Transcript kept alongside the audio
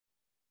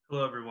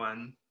Hello,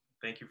 everyone.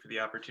 Thank you for the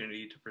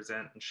opportunity to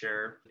present and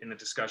share in a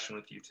discussion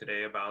with you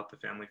today about the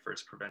Family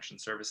First Prevention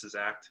Services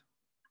Act.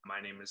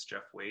 My name is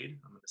Jeff Waid.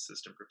 I'm an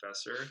assistant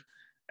professor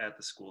at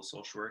the School of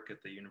Social Work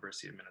at the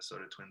University of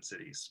Minnesota Twin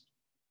Cities.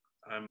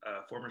 I'm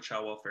a former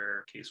child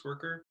welfare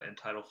caseworker and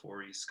Title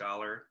IV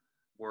scholar,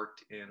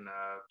 worked in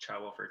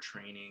child welfare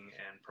training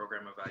and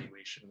program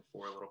evaluation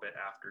for a little bit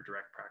after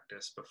direct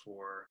practice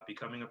before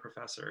becoming a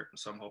professor.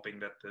 So I'm hoping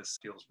that this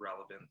feels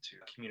relevant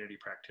to community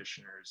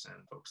practitioners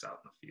and folks out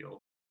in the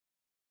field.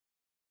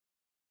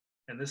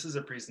 And this is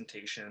a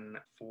presentation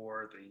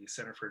for the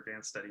Center for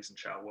Advanced Studies in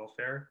Child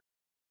Welfare.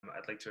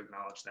 I'd like to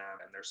acknowledge them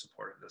and their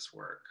support of this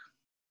work.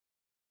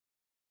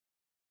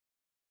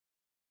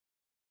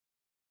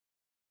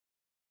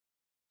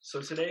 So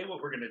today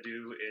what we're going to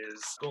do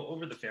is go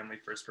over the Family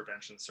First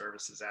Prevention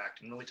Services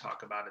Act and really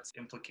talk about its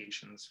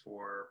implications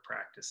for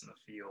practice in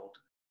the field.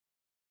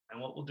 And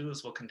what we'll do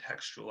is we'll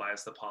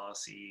contextualize the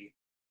policy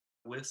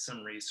with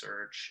some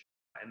research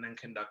and then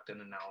conduct an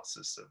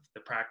analysis of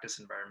the practice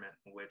environment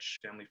in which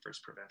Family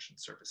First Prevention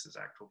Services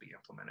Act will be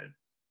implemented.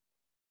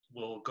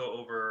 We'll go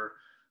over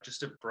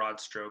just a broad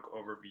stroke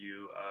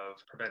overview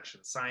of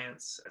prevention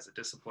science as a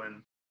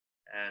discipline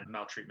and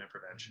maltreatment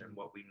prevention,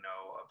 what we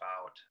know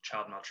about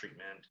child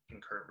maltreatment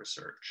in current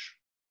research.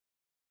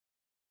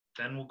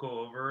 Then we'll go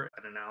over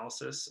an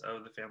analysis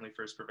of the Family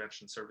First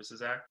Prevention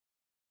Services Act.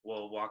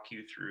 We'll walk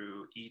you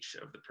through each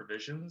of the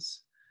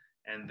provisions,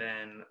 and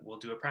then we'll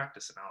do a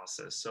practice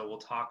analysis. So we'll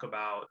talk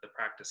about the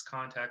practice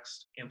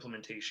context,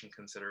 implementation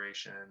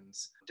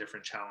considerations,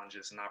 different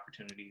challenges and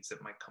opportunities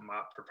that might come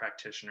up for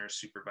practitioners,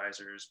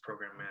 supervisors,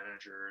 program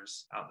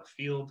managers out in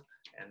the field,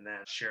 and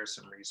then share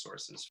some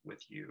resources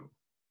with you.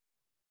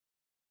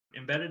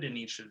 Embedded in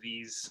each of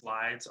these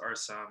slides are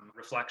some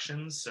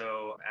reflections.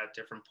 So at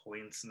different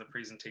points in the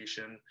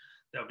presentation,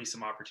 there'll be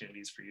some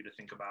opportunities for you to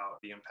think about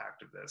the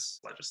impact of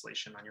this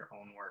legislation on your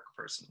own work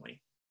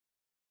personally.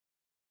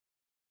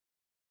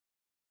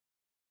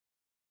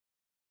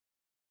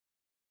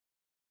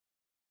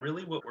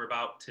 Really what we're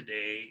about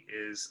today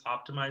is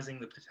optimizing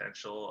the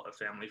potential of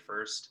Family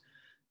First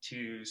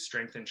to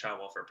strengthen child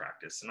welfare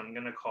practice. And I'm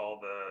going to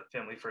call the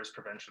Family First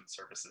Prevention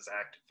Services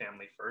Act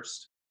Family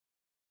First.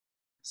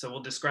 So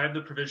we'll describe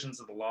the provisions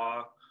of the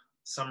law,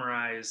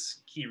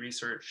 summarize key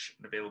research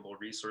and available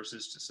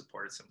resources to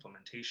support its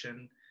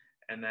implementation,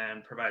 and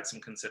then provide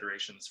some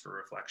considerations for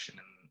reflection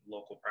in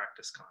local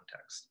practice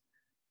context.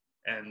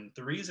 And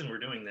the reason we're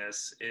doing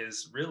this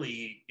is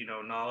really,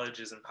 knowledge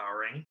is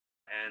empowering,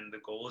 and the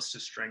goal is to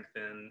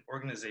strengthen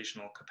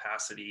organizational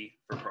capacity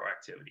for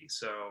proactivity.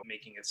 So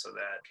making it so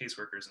that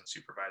caseworkers and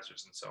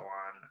supervisors and so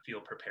on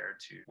feel prepared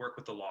to work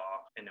with the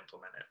law and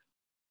implement it.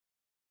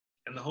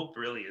 And the hope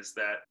really is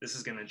that this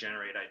is going to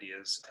generate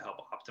ideas to help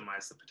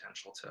optimize the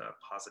potential to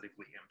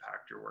positively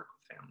impact your work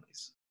with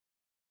families.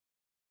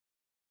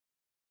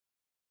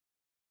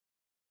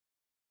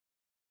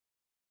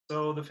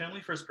 So the Family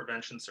First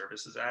Prevention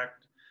Services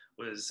Act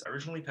was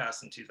originally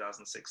passed in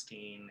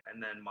 2016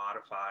 and then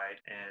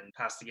modified and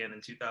passed again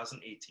in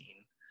 2018.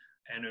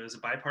 And it was a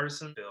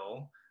bipartisan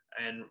bill.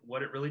 And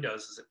what it really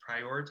does is it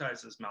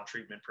prioritizes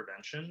maltreatment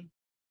prevention,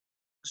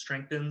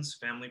 strengthens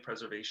family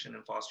preservation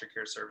and foster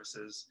care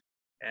services,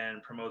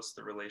 and promotes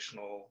the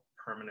relational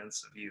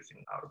permanence of youth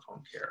in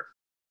out-of-home care.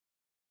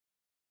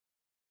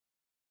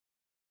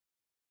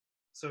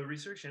 So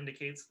research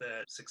indicates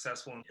that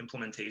successful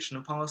implementation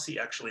of policy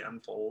actually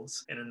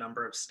unfolds in a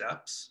number of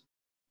steps.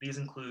 These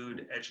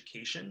include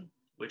education,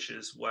 which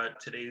is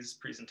what today's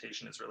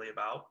presentation is really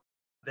about,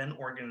 then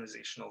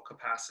organizational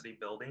capacity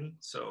building,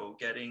 so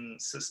getting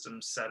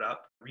systems set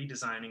up,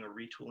 redesigning or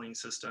retooling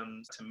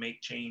systems to make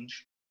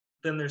change.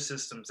 Then there's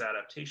systems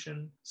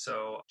adaptation,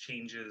 so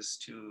changes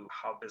to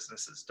how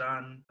business is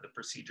done, the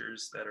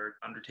procedures that are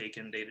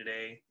undertaken day to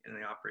day in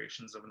the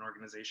operations of an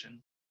organization.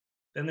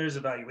 Then there's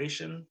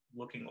evaluation,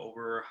 looking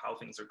over how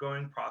things are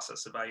going,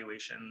 process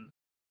evaluation,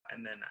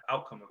 and then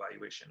outcome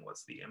evaluation.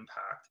 What's the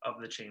impact of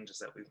the changes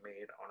that we've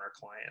made on our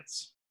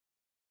clients?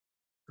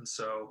 And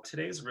so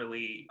today's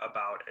really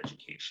about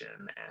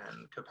education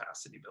and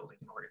capacity building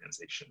in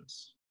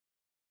organizations.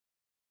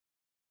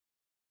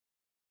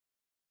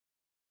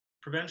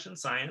 Prevention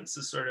science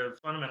is sort of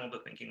fundamental to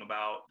thinking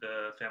about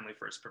the Family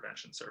First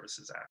Prevention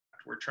Services Act.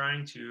 We're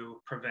trying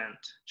to prevent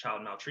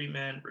child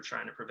maltreatment, we're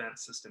trying to prevent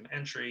system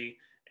entry,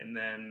 and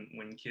then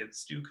when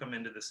kids do come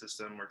into the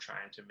system, we're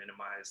trying to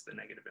minimize the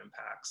negative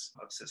impacts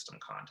of system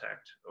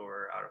contact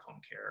or out-of-home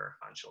care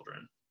on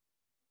children.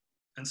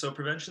 And so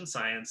prevention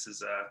science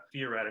is a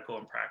theoretical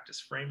and practice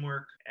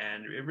framework,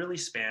 and it really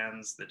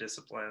spans the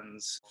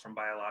disciplines from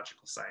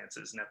biological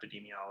sciences and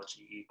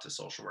epidemiology to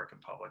social work and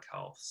public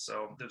health.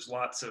 So there's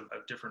lots of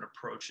different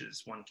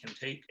approaches one can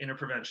take in a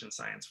prevention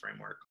science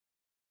framework.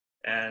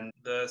 And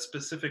the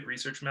specific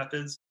research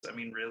methods,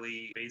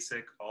 really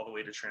basic all the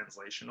way to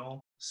translational.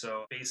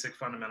 So basic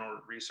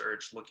fundamental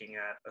research looking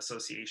at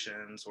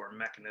associations or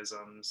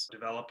mechanisms,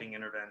 developing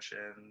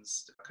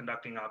interventions,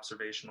 conducting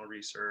observational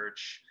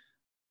research,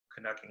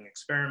 conducting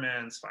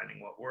experiments,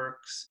 finding what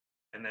works,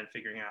 and then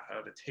figuring out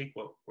how to take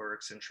what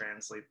works and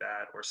translate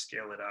that or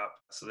scale it up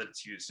so that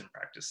it's used in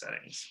practice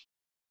settings.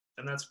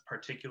 And that's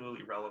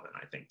particularly relevant,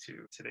 I think,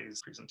 to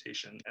today's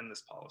presentation and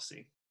this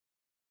policy.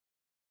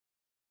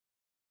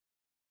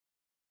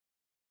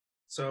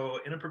 So,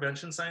 in a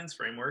prevention science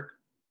framework,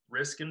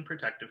 risk and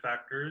protective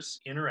factors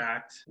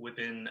interact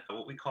within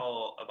what we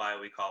call a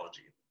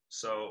bioecology.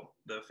 So,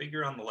 the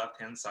figure on the left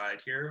hand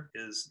side here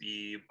is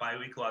the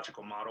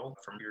bioecological model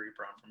from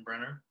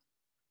Brenner.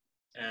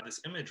 And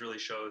this image really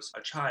shows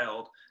a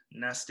child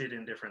nested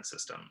in different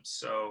systems.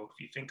 So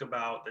if you think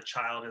about the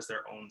child as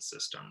their own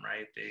system,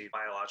 right? The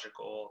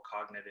biological,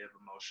 cognitive,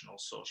 emotional,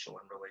 social,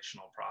 and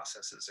relational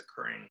processes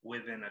occurring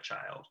within a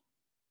child.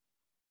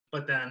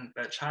 But then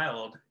that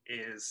child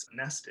is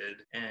nested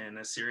in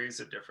a series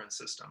of different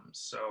systems.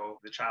 So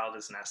the child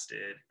is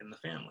nested in the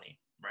family,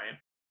 right?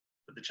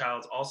 But the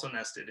child's also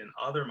nested in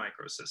other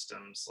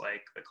microsystems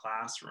like the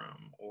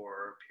classroom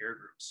or peer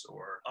groups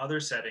or other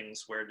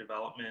settings where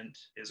development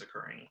is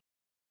occurring.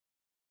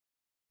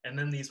 And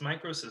then these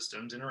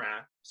microsystems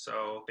interact.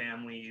 So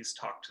families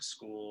talk to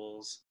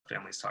schools,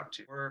 families talk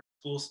to work,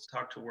 schools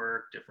talk to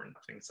work, different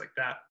things like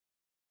that.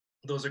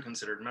 Those are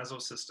considered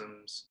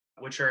mesosystems,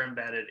 which are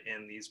embedded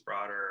in these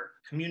broader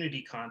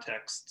community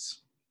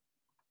contexts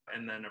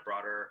and then a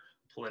broader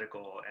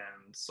political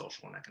and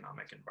social and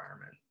economic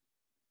environment.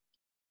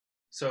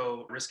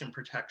 So, risk and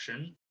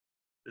protection,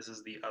 this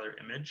is the other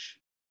image.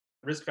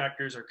 Risk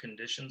factors are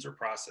conditions or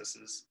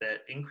processes that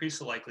increase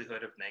the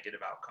likelihood of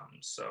negative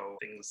outcomes. So,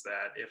 things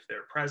that, if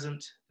they're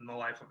present in the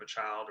life of a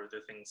child or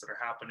the things that are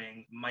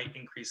happening, might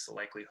increase the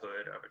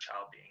likelihood of a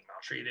child being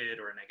maltreated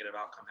or a negative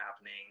outcome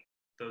happening.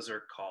 Those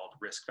are called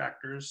risk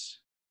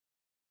factors.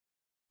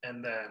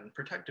 And then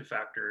protective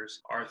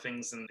factors are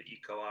things in the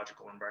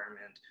ecological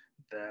environment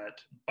that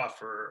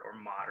buffer or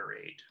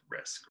moderate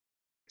risk.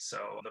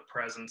 So the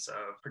presence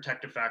of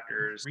protective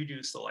factors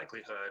reduce the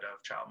likelihood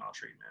of child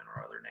maltreatment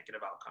or other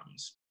negative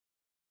outcomes.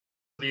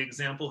 The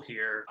example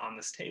here on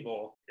this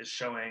table is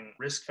showing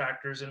risk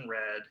factors in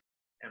red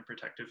and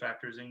protective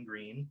factors in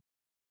green.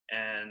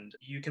 And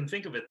you can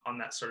think of it on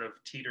that sort of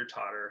teeter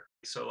totter.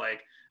 So,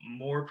 like,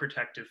 more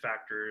protective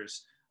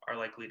factors are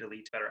likely to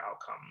lead to better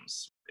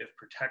outcomes. If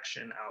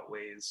protection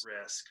outweighs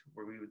risk,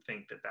 where we would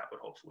think that that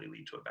would hopefully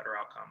lead to a better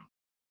outcome.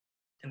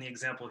 In the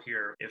example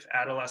here, if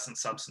adolescent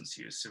substance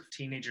use, if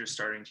teenagers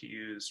starting to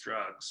use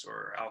drugs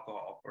or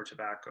alcohol or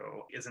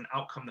tobacco is an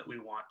outcome that we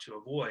want to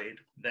avoid,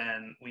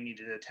 then we need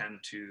to attend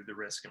to the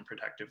risk and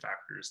protective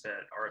factors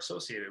that are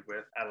associated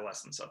with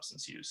adolescent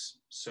substance use.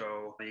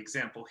 So the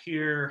example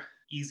here,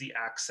 easy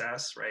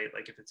access, right?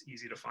 Like if it's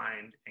easy to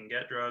find and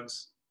get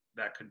drugs,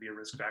 that could be a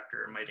risk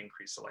factor. It might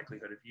increase the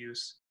likelihood of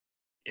use.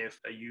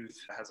 If a youth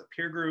has a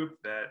peer group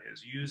that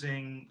is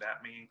using,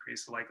 that may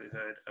increase the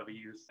likelihood of a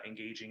youth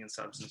engaging in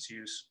substance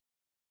use.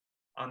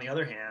 On the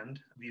other hand,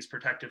 these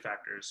protective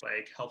factors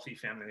like healthy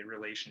family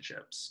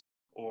relationships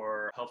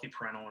or healthy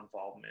parental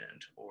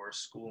involvement or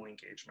school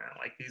engagement,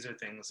 like these are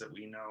things that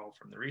we know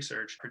from the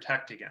research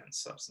protect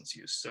against substance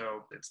use.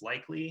 So it's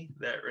likely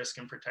that risk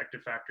and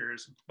protective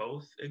factors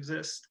both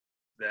exist,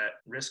 that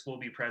risk will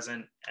be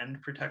present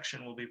and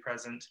protection will be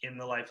present in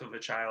the life of a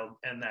child,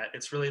 and that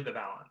it's really the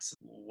balance.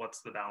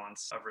 What's the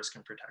balance of risk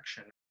and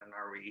protection? And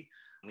are we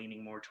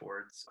leaning more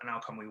towards an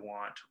outcome we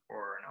want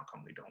or an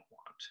outcome we don't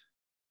want?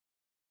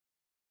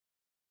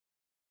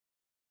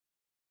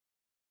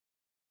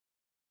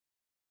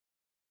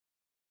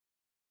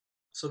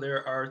 So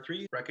there are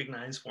three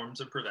recognized forms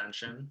of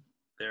prevention.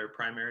 They're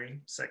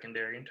primary,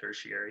 secondary, and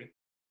tertiary.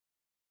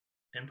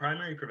 And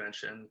primary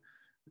prevention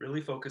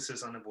really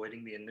focuses on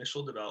avoiding the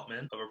initial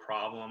development of a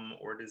problem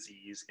or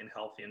disease in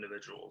healthy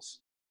individuals.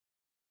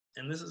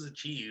 And this is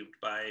achieved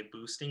by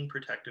boosting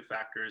protective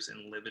factors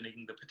and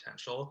limiting the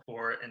potential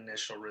for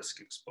initial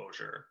risk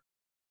exposure.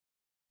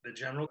 The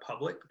general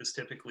public is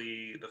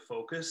typically the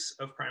focus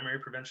of primary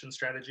prevention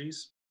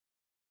strategies.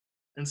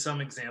 And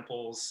some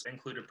examples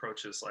include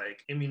approaches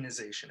like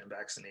immunization and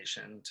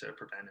vaccination to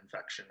prevent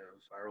infection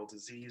of viral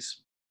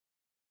disease.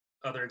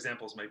 Other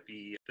examples might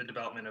be the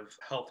development of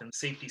health and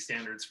safety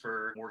standards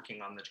for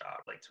working on the job,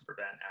 like to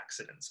prevent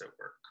accidents at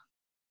work.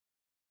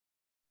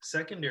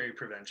 Secondary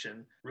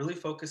prevention really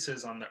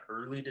focuses on the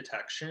early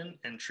detection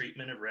and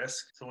treatment of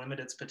risk to limit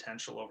its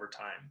potential over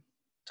time.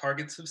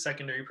 Targets of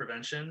secondary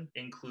prevention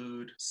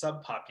include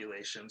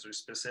subpopulations or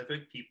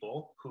specific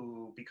people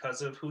who,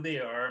 because of who they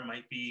are,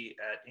 might be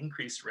at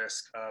increased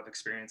risk of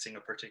experiencing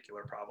a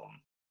particular problem.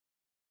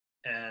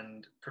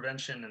 And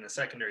prevention in a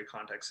secondary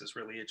context is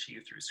really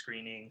achieved through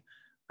screening,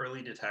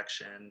 early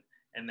detection,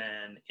 and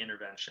then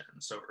intervention.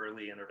 So,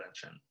 early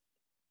intervention.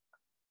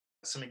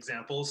 Some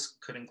examples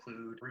could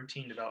include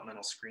routine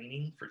developmental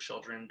screening for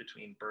children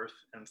between birth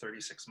and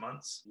 36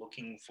 months,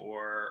 looking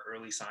for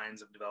early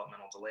signs of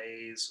developmental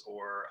delays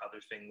or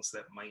other things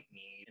that might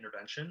need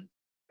intervention.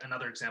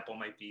 Another example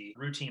might be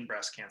routine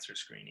breast cancer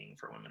screening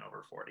for women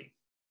over 40.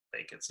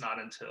 Like, it's not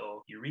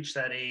until you reach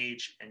that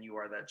age and you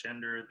are that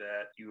gender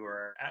that you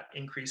are at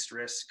increased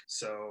risk.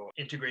 So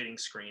integrating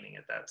screening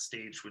at that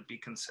stage would be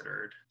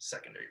considered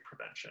secondary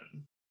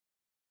prevention.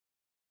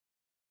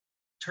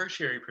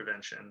 Tertiary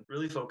prevention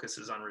really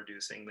focuses on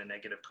reducing the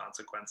negative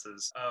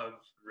consequences of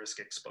risk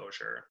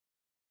exposure.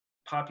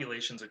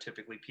 Populations are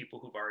typically people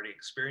who've already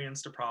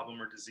experienced a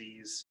problem or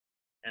disease,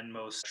 and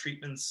most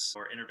treatments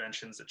or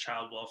interventions that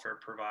child welfare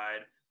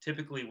provide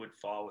typically would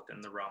fall within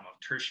the realm of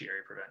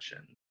tertiary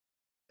prevention.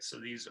 So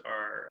these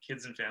are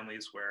kids and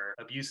families where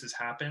abuse has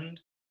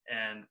happened,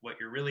 and what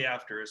you're really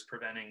after is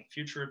preventing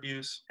future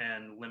abuse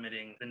and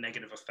limiting the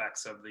negative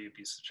effects of the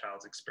abuse the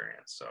child's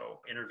experience.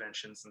 So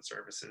interventions and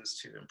services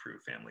to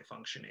improve family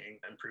functioning,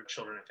 improve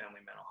children and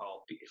family mental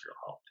health, behavioral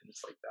health,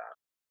 things like that.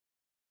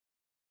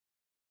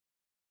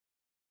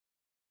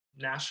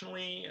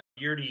 Nationally,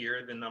 year to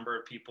year, the number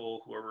of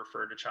people who are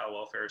referred to child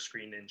welfare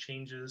screened in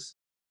changes.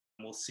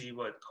 We'll see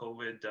what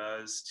COVID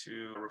does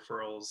to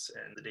referrals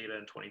and the data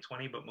in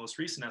 2020, but most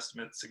recent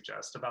estimates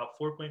suggest about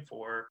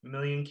 4.4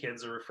 million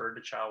kids are referred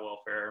to child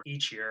welfare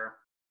each year.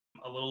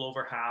 A little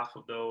over half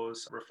of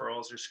those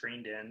referrals are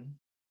screened in.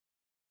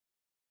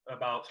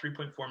 About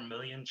 3.4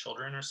 million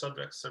children are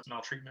subjects of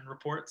maltreatment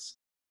reports.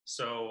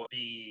 So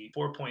the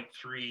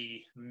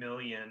 4.3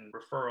 million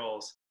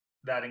referrals,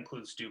 that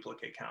includes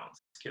duplicate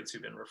counts, kids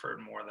who've been referred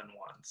more than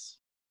once.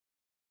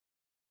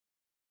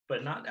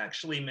 But not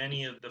actually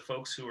many of the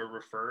folks who are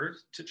referred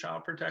to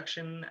child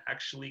protection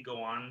actually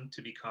go on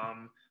to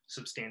become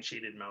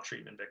substantiated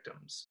maltreatment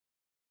victims.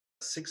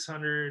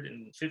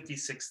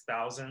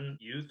 656,000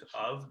 youth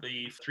of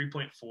the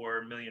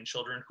 3.4 million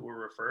children who were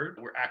referred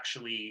were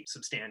actually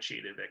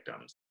substantiated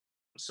victims.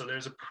 So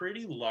there's a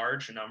pretty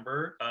large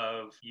number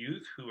of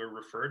youth who are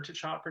referred to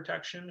child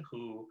protection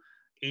who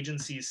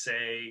agencies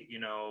say,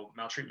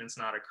 maltreatment's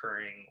not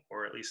occurring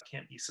or at least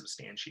can't be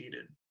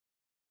substantiated.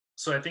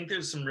 So I think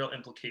there's some real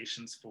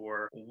implications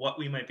for what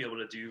we might be able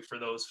to do for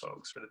those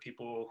folks, for the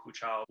people who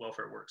child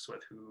welfare works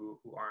with who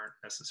aren't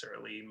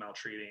necessarily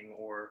maltreating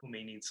or who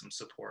may need some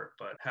support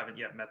but haven't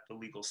yet met the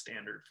legal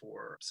standard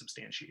for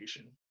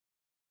substantiation.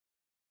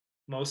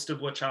 Most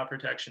of what child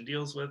protection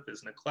deals with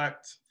is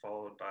neglect,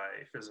 followed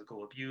by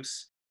physical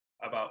abuse.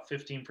 About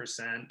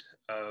 15%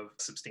 of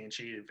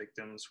substantiated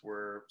victims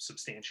were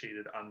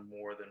substantiated on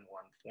more than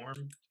one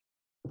form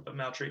of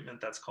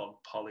maltreatment. That's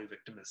called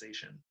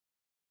polyvictimization.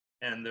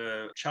 And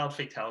the child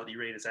fatality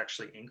rate is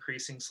actually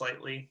increasing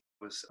slightly.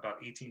 It was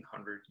about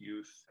 1,800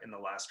 youth in the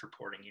last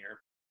reporting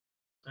year.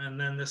 And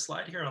then the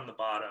slide here on the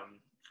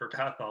bottom for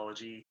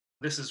pathology,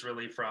 this is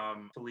really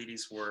from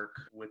Feliti's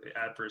work with the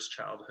adverse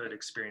childhood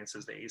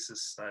experiences, the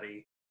ACEs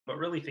study, but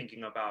really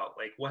thinking about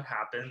what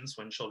happens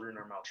when children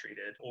are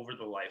maltreated over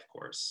the life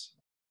course.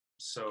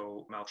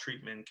 So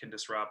maltreatment can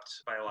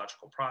disrupt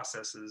biological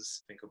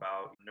processes. Think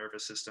about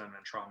nervous system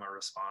and trauma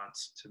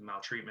response to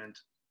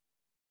maltreatment.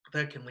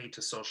 That can lead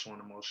to social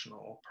and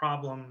emotional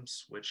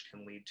problems, which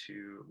can lead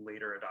to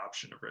later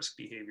adoption of risk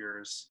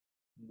behaviors,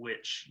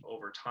 which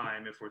over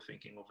time, if we're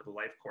thinking over the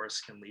life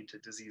course, can lead to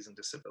disease and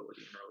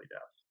disability and early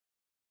death.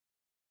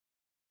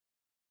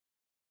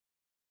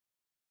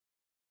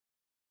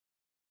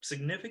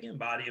 Significant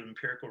body of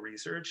empirical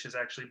research has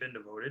actually been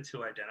devoted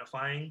to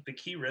identifying the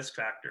key risk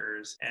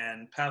factors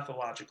and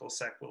pathological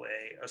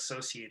sequelae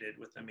associated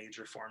with the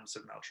major forms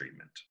of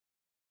maltreatment.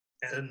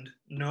 And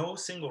no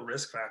single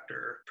risk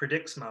factor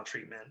predicts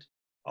maltreatment,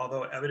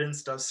 although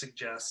evidence does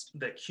suggest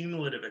that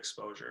cumulative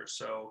exposure,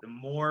 so the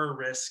more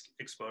risk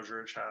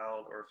exposure a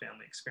child or a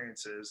family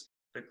experiences,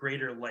 the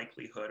greater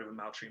likelihood of a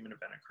maltreatment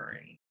event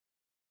occurring.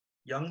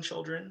 Young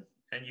children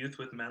and youth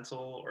with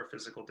mental or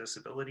physical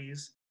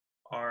disabilities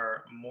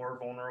are more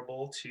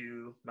vulnerable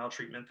to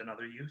maltreatment than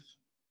other youth.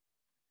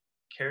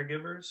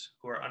 Caregivers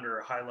who are under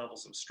high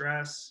levels of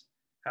stress,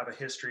 have a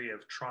history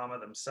of trauma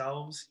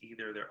themselves,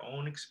 either their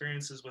own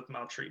experiences with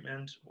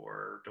maltreatment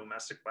or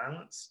domestic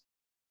violence,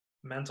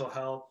 mental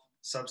health,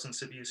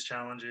 substance abuse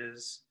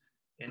challenges,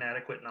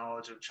 inadequate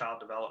knowledge of child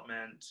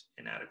development,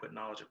 inadequate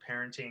knowledge of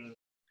parenting,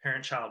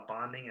 parent child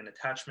bonding and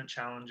attachment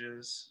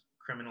challenges,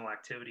 criminal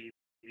activity.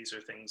 These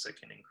are things that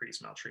can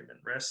increase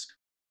maltreatment risk.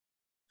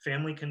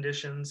 Family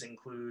conditions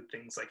include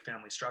things like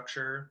family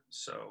structure,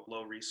 so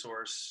low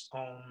resource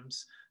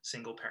homes,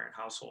 single parent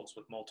households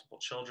with multiple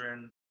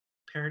children,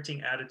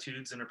 parenting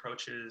attitudes and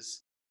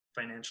approaches,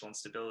 financial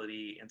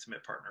instability,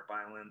 intimate partner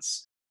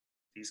violence.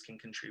 These can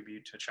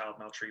contribute to child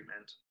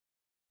maltreatment.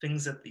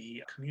 Things at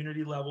the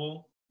community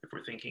level, if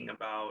we're thinking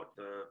about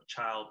the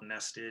child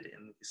nested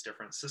in these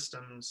different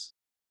systems,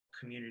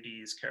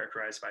 communities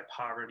characterized by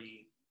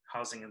poverty,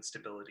 housing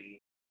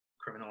instability,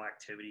 criminal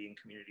activity and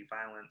community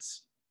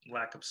violence,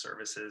 lack of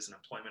services and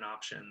employment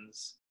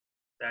options,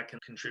 that can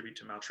contribute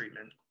to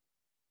maltreatment.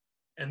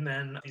 And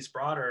then these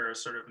broader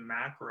sort of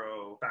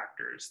macro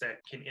factors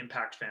that can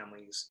impact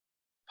families,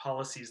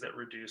 policies that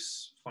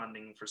reduce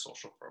funding for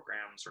social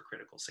programs or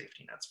critical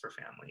safety nets for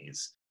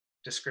families,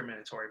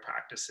 discriminatory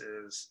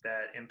practices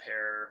that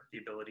impair the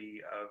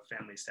ability of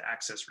families to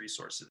access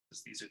resources.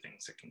 These are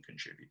things that can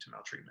contribute to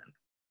maltreatment.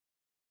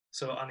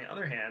 So on the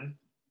other hand,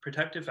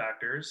 protective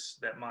factors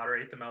that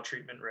moderate the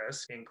maltreatment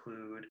risk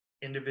include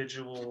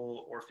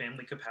individual or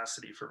family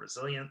capacity for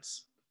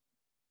resilience,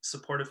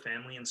 supportive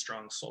family and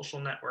strong social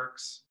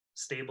networks,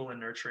 stable and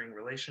nurturing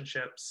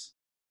relationships,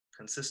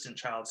 consistent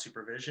child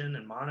supervision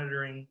and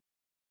monitoring,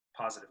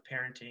 positive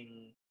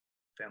parenting,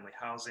 family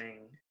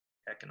housing,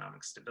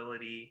 economic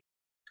stability,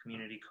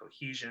 community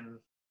cohesion.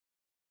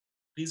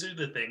 These are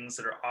the things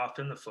that are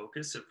often the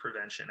focus of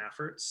prevention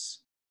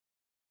efforts.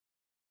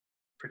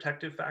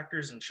 Protective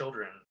factors in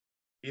children.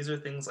 These are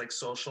things like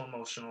social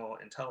emotional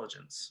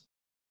intelligence,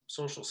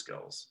 social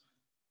skills,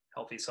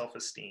 healthy self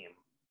esteem,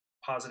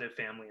 positive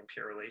family and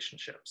peer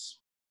relationships.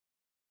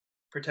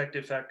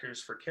 Protective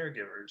factors for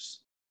caregivers.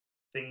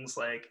 Things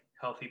like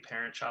healthy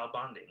parent child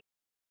bonding,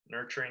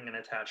 nurturing and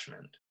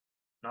attachment,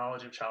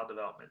 knowledge of child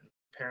development,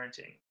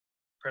 parenting,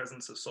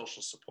 presence of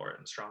social support,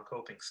 and strong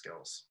coping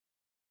skills.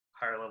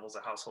 Higher levels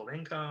of household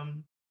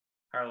income,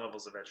 higher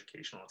levels of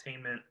educational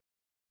attainment,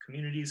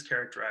 communities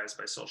characterized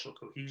by social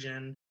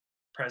cohesion,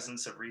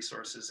 presence of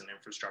resources and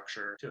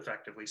infrastructure to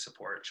effectively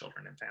support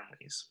children and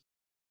families.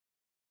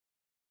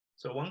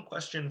 So, one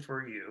question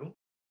for you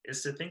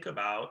is to think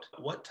about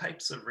what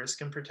types of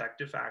risk and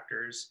protective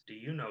factors do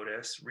you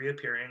notice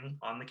reappearing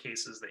on the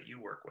cases that you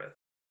work with?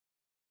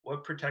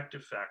 What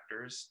protective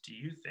factors do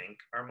you think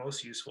are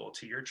most useful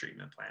to your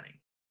treatment planning?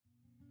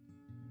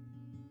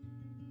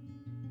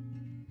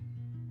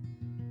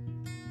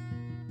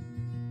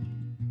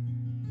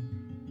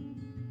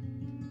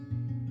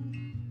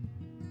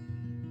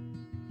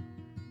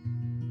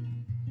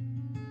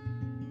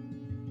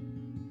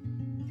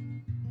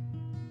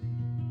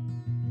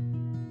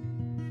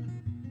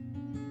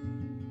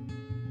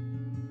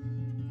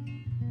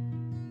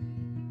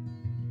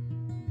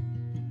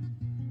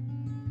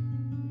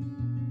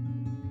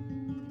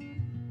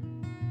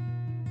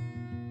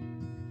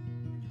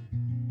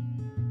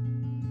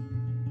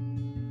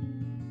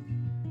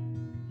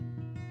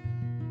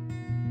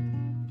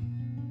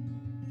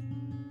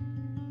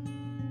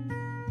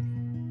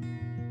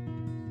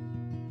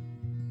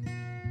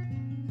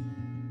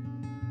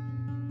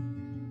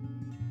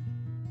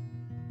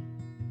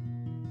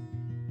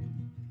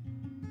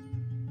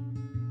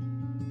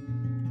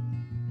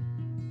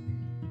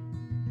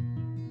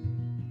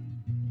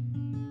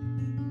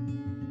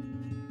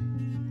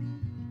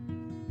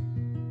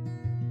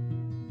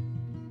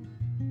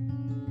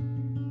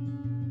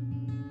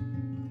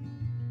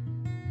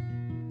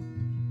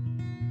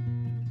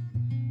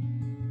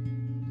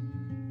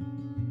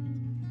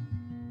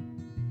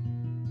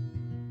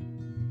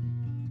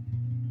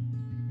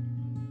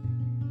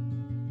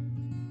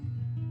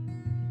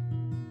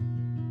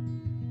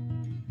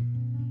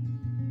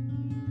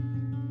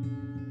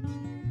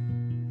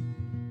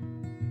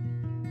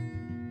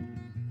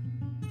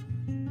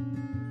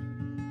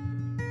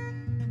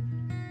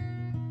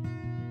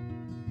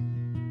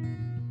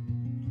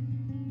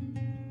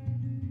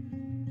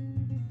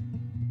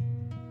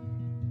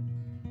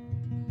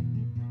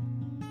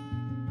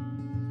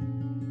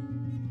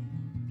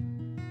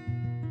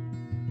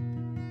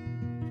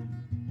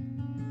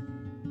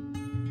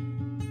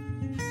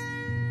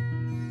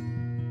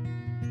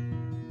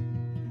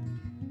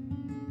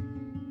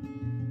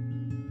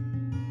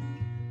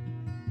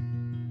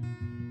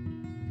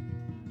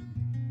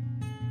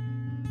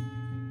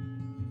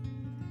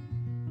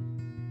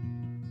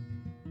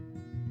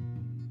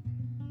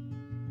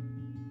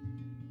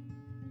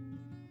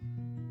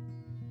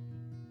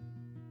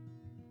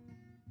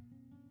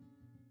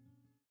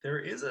 There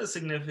is a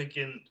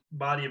significant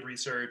body of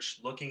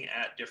research looking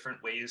at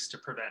different ways to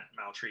prevent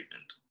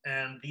maltreatment,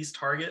 and these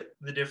target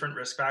the different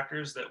risk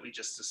factors that we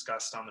just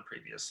discussed on the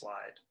previous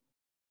slide.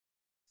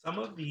 Some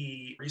of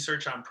the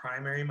research on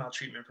primary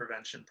maltreatment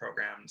prevention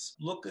programs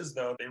look as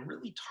though they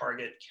really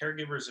target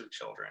caregivers of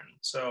children.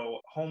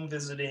 So, home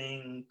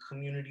visiting,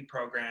 community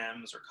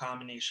programs, or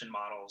combination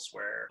models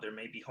where there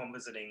may be home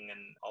visiting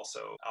and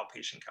also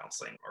outpatient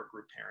counseling or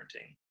group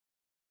parenting.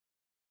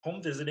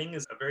 Home visiting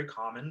is a very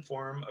common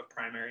form of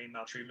primary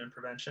maltreatment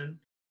prevention.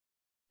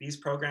 These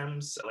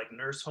programs, like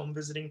nurse home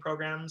visiting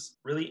programs,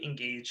 really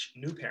engage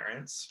new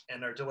parents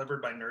and are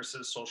delivered by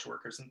nurses, social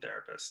workers, and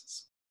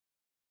therapists.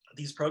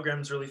 These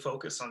programs really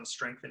focus on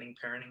strengthening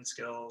parenting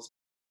skills,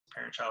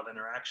 parent child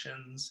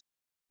interactions,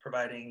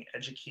 providing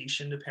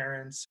education to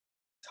parents,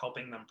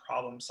 helping them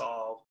problem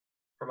solve,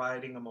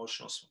 providing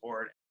emotional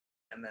support,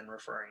 and then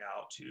referring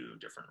out to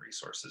different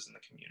resources in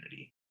the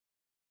community.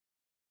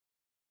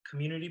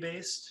 Community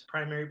based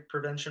primary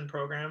prevention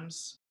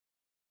programs,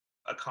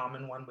 a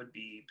common one would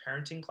be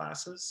parenting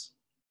classes.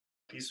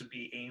 These would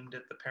be aimed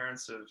at the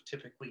parents of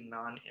typically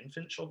non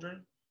infant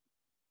children.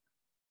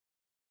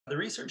 The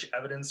research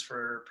evidence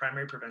for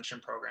primary prevention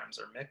programs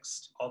are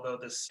mixed, although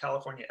this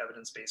California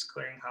Evidence Based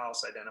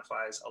Clearinghouse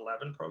identifies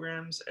 11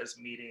 programs as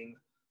meeting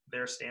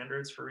their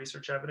standards for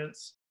research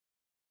evidence.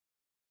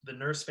 The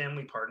Nurse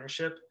Family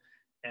Partnership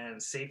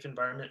and Safe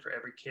Environment for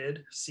Every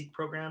Kid SEEK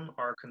program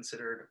are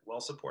considered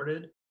well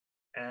supported,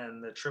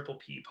 and the Triple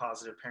P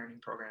Positive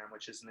Parenting Program,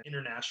 which is an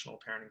international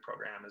parenting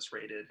program, is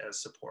rated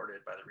as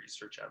supported by the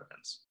research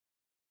evidence.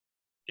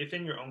 If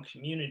in your own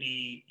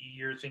community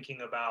you're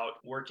thinking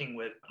about working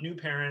with new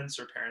parents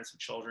or parents of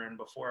children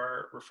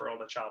before referral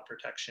to child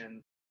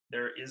protection,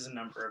 there is a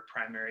number of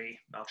primary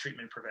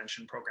maltreatment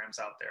prevention programs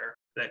out there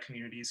that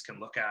communities can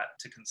look at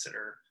to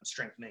consider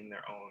strengthening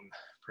their own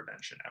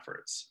prevention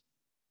efforts.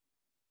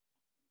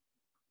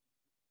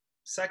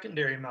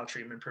 Secondary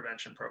maltreatment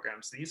prevention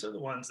programs, these are the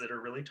ones that are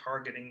really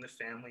targeting the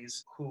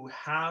families who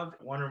have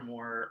one or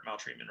more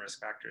maltreatment risk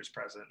factors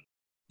present.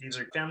 These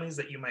are families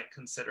that you might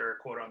consider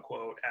quote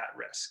unquote at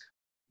risk.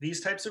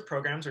 These types of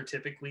programs are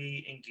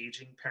typically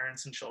engaging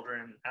parents and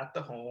children at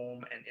the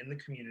home and in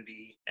the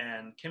community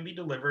and can be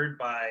delivered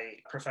by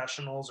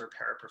professionals or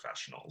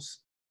paraprofessionals.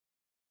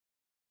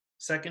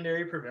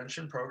 Secondary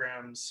prevention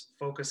programs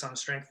focus on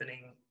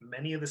strengthening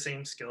many of the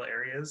same skill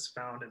areas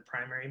found in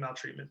primary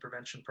maltreatment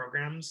prevention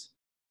programs,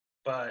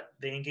 but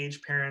they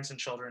engage parents and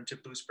children to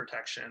boost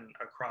protection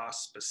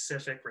across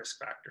specific risk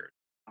factors.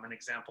 An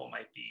example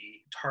might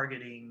be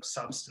targeting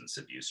substance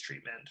abuse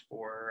treatment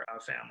for a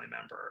family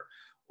member,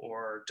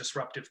 or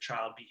disruptive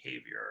child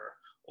behavior,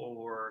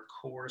 or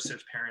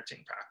coercive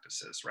parenting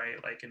practices,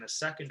 right? Like in a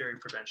secondary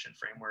prevention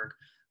framework,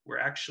 we're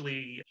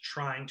actually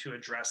trying to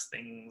address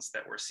things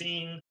that we're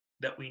seeing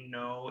that we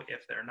know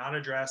if they're not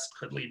addressed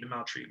could lead to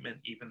maltreatment,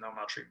 even though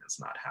maltreatment's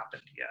not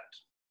happened yet.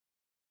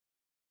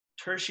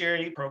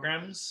 Tertiary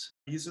programs,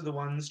 these are the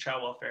ones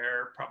child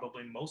welfare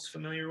probably most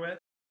familiar with.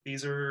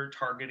 These are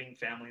targeting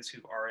families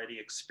who've already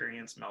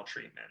experienced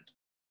maltreatment.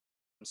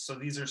 So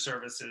these are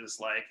services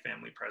like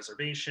family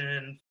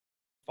preservation,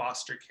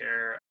 foster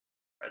care,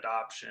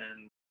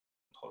 adoption,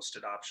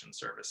 post-adoption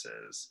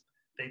services.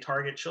 They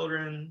target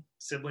children,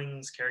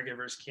 siblings,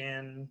 caregivers,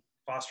 kin,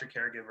 foster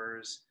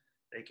caregivers.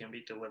 They can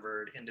be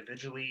delivered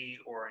individually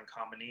or in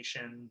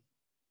combination.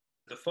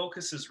 The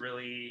focus is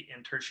really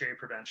in tertiary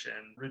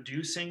prevention,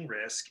 reducing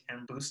risk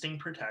and boosting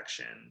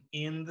protection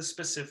in the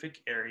specific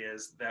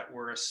areas that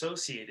were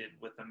associated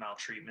with the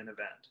maltreatment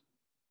event.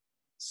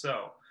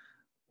 So,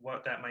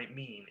 what that might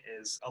mean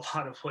is a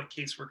lot of what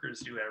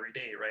caseworkers do every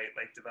day, right?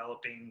 Like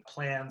developing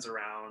plans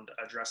around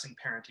addressing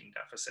parenting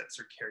deficits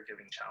or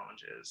caregiving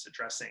challenges,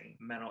 addressing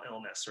mental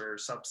illness or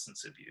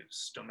substance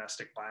abuse,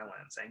 domestic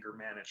violence, anger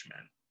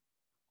management,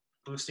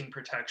 boosting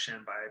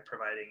protection by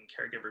providing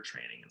caregiver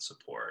training and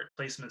support,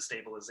 placement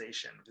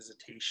stabilization,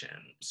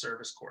 visitation,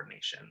 service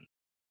coordination.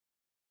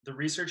 The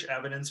research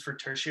evidence for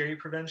tertiary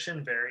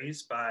prevention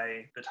varies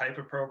by the type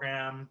of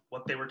program,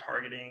 what they were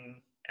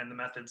targeting, and the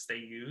methods they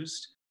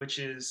used, which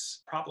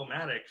is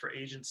problematic for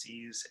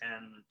agencies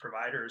and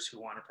providers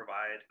who want to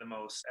provide the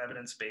most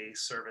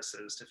evidence-based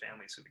services to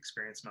families who've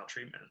experienced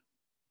maltreatment.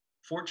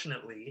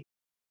 Fortunately,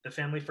 the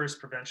Family First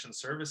Prevention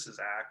Services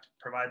Act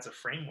provides a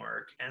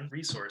framework and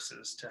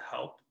resources to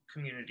help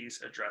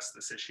communities address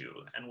this issue,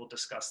 and we'll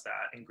discuss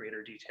that in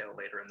greater detail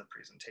later in the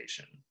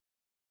presentation.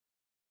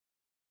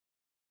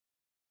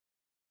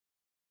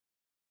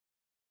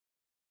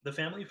 The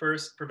Family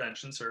First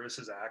Prevention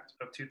Services Act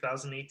of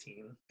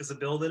 2018 is a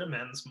bill that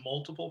amends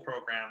multiple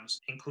programs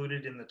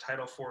included in the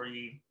Title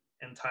 4E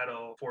and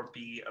Title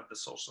 4B of the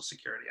Social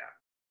Security Act.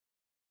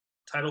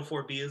 Title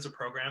 4B is a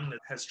program that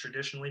has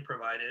traditionally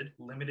provided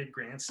limited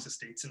grants to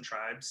states and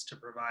tribes to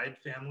provide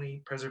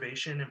family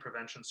preservation and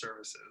prevention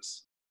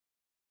services.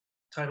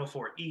 Title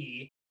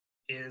 4E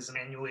is an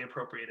annually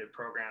appropriated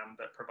program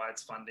that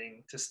provides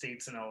funding to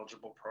states and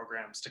eligible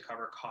programs to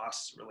cover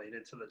costs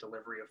related to the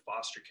delivery of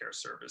foster care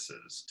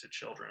services to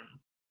children,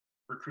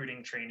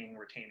 recruiting, training,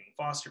 retaining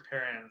foster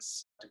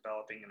parents,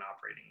 developing and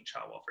operating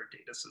child welfare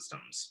data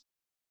systems.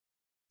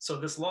 So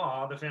this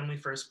law, the Family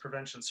First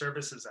Prevention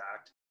Services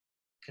Act,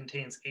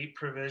 contains 8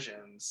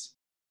 provisions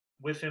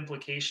with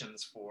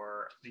implications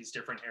for these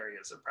different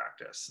areas of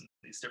practice and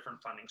these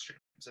different funding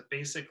streams. It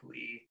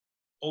basically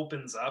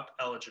opens up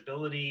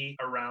eligibility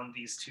around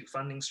these 2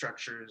 funding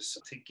structures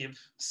to give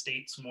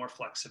states more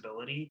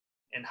flexibility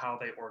in how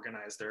they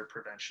organize their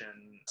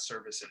prevention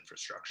service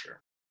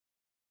infrastructure.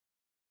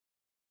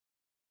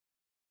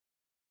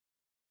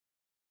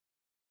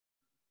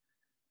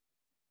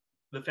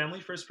 The Family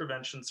First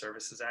Prevention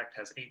Services Act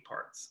has 8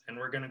 parts, and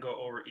we're going to go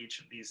over each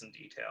of these in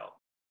detail.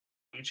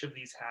 Each of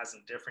these has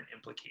a different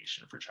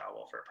implication for child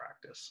welfare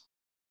practice.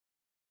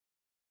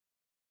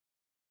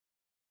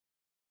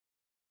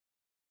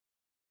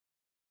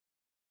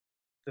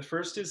 The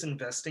first is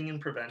investing in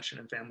prevention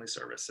and family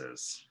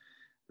services.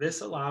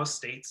 This allows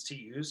states to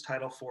use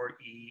Title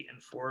 4E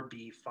and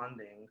 4B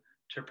funding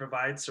to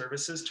provide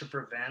services to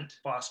prevent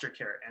foster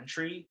care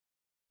entry,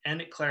 and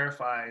it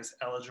clarifies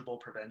eligible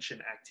prevention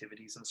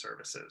activities and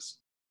services.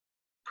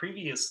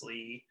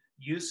 Previously,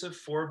 use of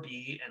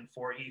 4B and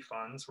 4E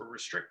funds were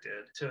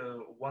restricted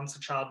to once a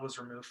child was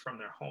removed from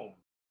their home.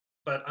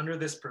 But under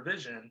this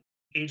provision,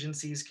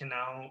 agencies can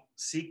now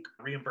seek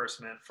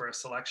reimbursement for a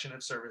selection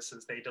of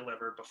services they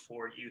deliver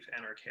before youth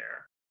enter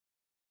care.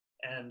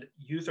 And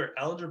youth are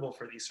eligible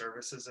for these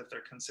services if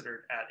they're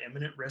considered at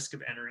imminent risk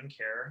of entering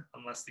care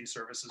unless these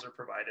services are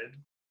provided.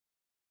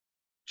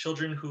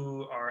 Children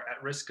who are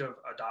at risk of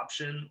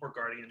adoption or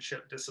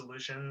guardianship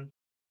dissolution,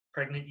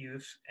 pregnant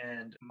youth,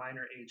 and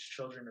minor age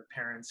children of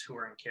parents who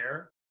are in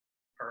care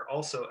are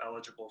also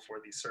eligible for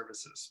these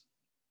services.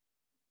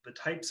 The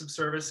types of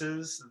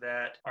services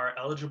that are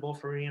eligible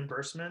for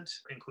reimbursement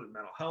include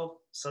mental health,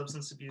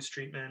 substance abuse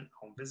treatment,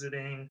 home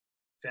visiting,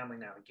 family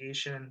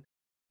navigation.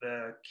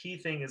 The key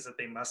thing is that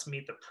they must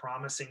meet the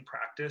promising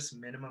practice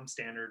minimum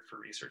standard for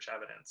research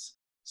evidence.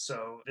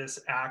 So, this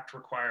act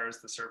requires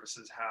the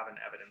services have an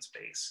evidence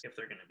base if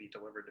they're going to be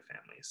delivered to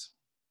families.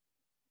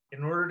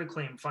 In order to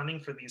claim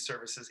funding for these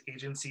services,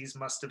 agencies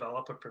must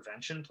develop a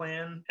prevention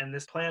plan, and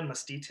this plan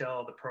must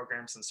detail the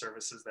programs and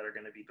services that are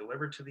going to be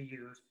delivered to the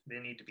youth. They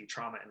need to be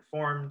trauma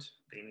informed,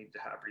 they need to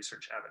have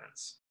research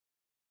evidence.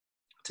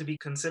 To be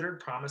considered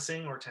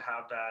promising or to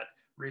have that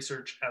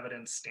research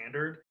evidence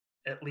standard,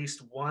 at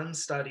least one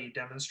study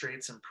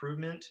demonstrates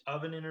improvement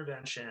of an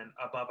intervention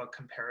above a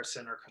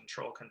comparison or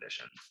control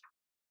condition.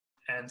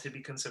 And to be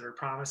considered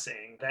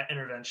promising, that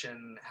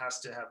intervention has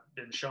to have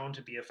been shown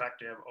to be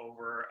effective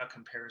over a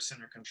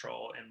comparison or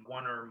control in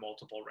one or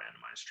multiple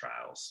randomized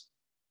trials.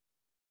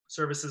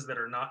 Services that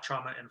are not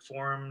trauma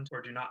informed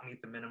or do not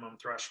meet the minimum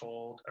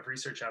threshold of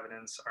research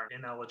evidence are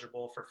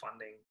ineligible for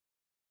funding.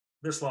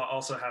 This law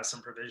also has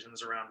some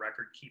provisions around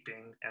record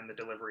keeping and the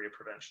delivery of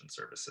prevention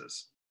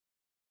services.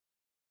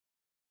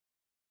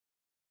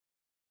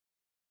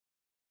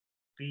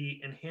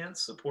 The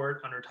enhanced support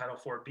under Title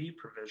IV-B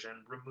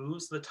provision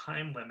removes the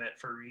time limit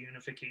for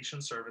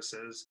reunification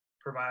services,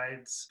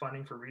 provides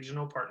funding for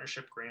regional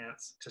partnership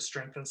grants to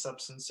strengthen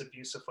substance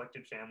abuse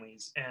afflicted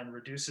families, and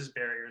reduces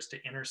barriers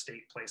to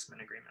interstate placement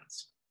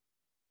agreements.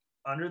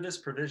 Under this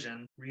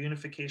provision,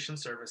 reunification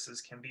services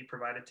can be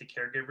provided to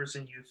caregivers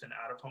and youth in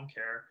out-of-home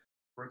care,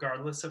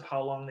 regardless of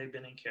how long they've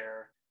been in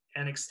care,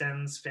 and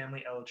extends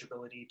family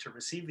eligibility to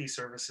receive these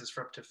services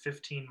for up to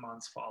 15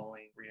 months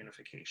following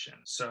reunification.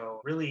 So,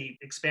 really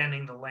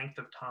expanding the length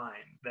of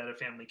time that a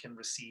family can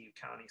receive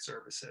county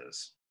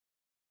services.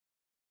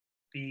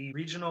 The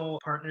regional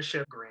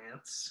partnership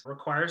grants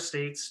require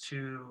states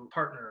to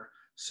partner.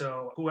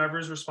 So,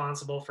 whoever's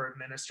responsible for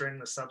administering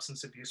the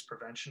substance abuse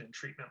prevention and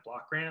treatment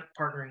block grant,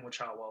 partnering with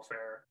child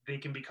welfare, they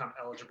can become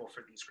eligible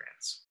for these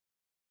grants.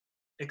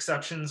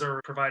 Exceptions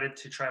are provided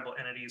to tribal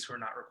entities who are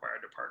not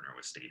required to partner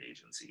with state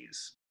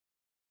agencies.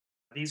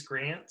 These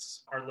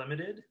grants are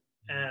limited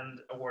and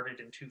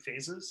awarded in two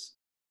phases.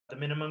 The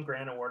minimum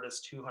grant award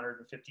is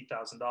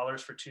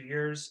 $250,000 for 2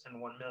 years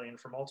and $1 million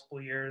for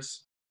multiple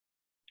years.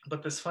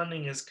 But this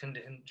funding is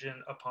contingent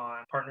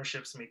upon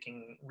partnerships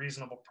making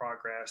reasonable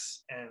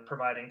progress and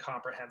providing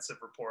comprehensive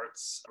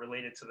reports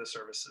related to the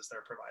services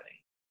they're providing.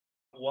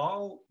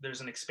 While there's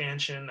an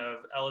expansion of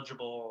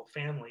eligible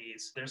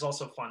families, there's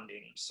also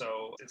funding.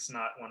 So it's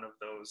not one of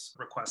those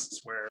requests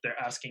where they're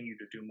asking you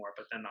to do more,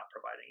 but then not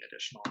providing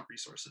additional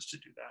resources to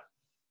do that.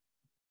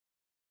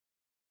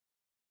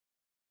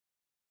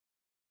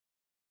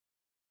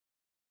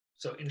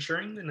 So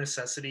ensuring the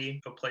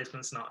necessity of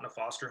placements not in a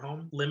foster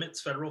home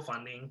limits federal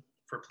funding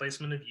for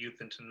placement of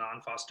youth into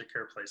non-foster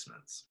care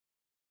placements.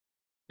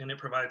 And it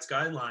provides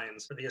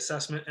guidelines for the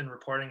assessment and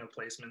reporting of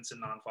placements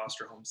in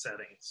non-foster home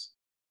settings.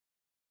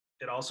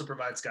 It also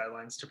provides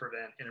guidelines to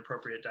prevent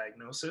inappropriate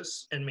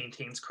diagnosis and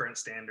maintains current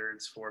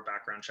standards for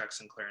background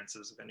checks and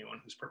clearances of anyone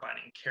who's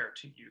providing care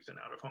to youth in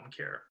out-of-home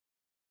care.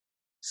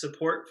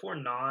 Support for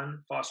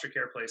non-foster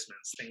care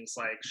placements, things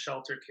like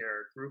shelter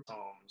care, group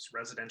homes,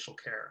 residential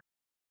care.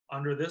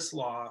 Under this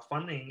law,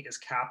 funding is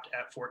capped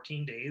at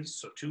 14 days,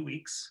 so 2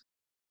 weeks,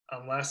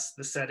 unless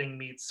the setting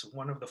meets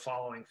one of the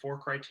following 4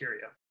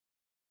 criteria.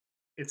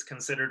 It's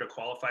considered a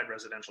qualified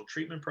residential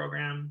treatment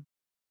program.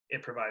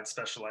 It provides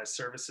specialized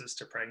services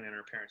to pregnant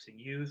or parenting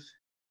youth.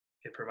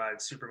 It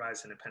provides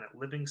supervised independent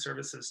living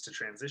services to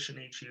transition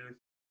age youth,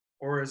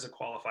 or is a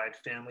qualified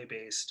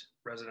family-based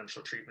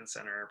residential treatment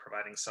center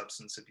providing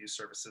substance abuse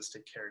services to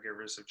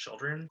caregivers of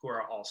children who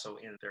are also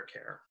in their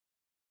care.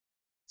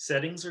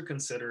 Settings are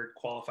considered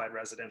qualified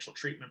residential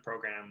treatment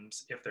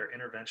programs if their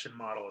intervention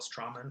model is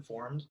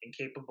trauma-informed and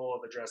capable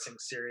of addressing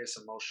serious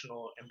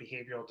emotional and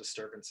behavioral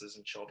disturbances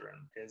in children,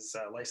 is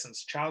a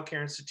licensed child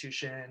care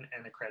institution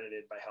and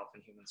accredited by Health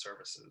and Human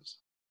Services.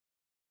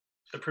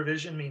 The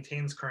provision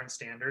maintains current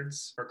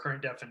standards or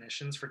current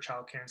definitions for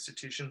child care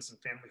institutions and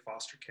family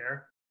foster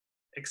care.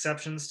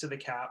 Exceptions to the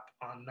cap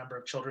on number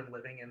of children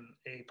living in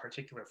a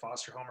particular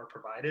foster home are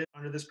provided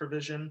under this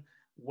provision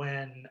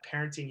when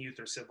parenting youth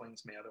or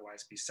siblings may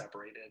otherwise be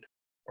separated,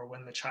 or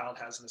when the child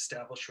has an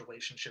established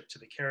relationship to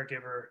the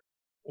caregiver,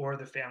 or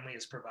the family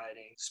is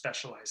providing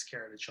specialized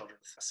care to children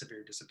with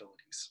severe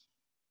disabilities.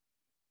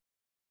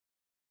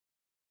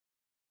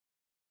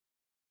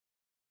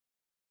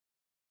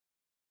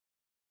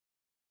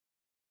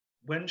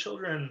 When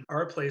children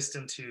are placed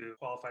into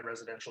qualified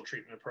residential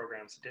treatment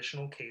programs,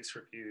 additional case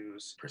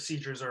reviews,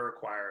 procedures are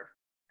required.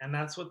 And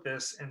that's what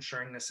this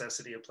ensuring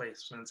necessity of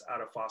placements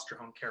out of foster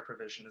home care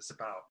provision is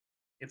about.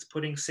 It's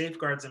putting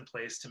safeguards in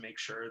place to make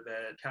sure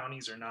that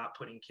counties are not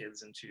putting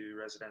kids into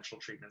residential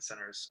treatment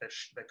centers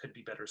that could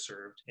be better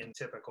served in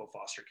typical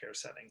foster care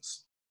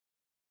settings.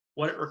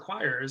 What it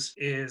requires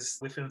is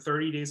within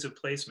 30 days of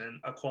placement,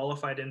 a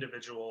qualified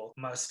individual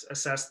must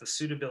assess the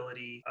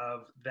suitability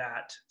of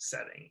that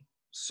setting.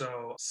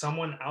 So,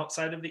 someone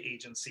outside of the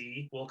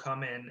agency will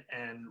come in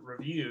and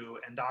review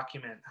and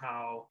document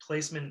how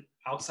placement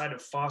outside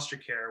of foster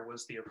care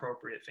was the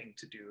appropriate thing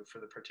to do for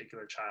the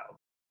particular child.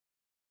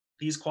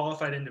 These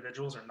qualified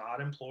individuals are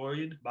not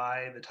employed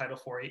by the Title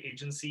IV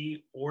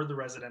agency or the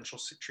residential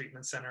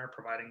treatment center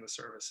providing the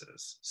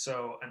services.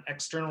 So, an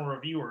external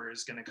reviewer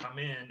is going to come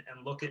in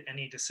and look at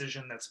any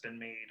decision that's been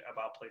made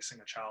about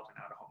placing a child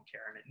in out of home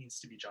care, and it needs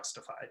to be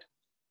justified.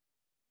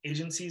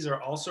 Agencies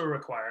are also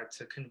required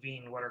to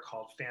convene what are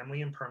called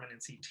family and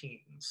permanency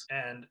teams.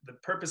 And the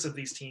purpose of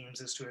these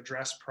teams is to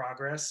address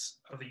progress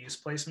of a youth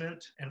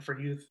placement. And for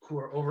youth who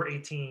are over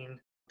 18,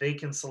 they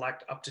can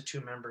select up to 2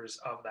 members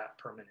of that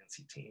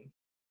permanency team.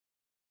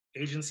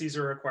 Agencies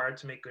are required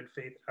to make good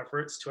faith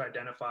efforts to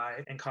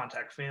identify and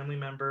contact family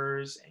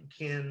members and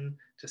kin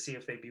to see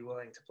if they'd be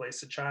willing to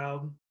place a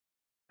child.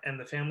 And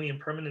the family and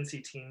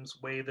permanency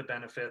teams weigh the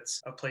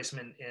benefits of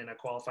placement in a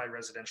qualified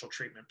residential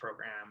treatment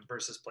program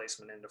versus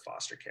placement into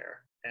foster care.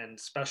 And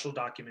special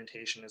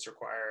documentation is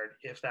required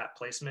if that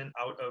placement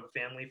out of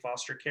family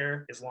foster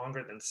care is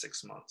longer than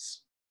 6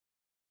 months.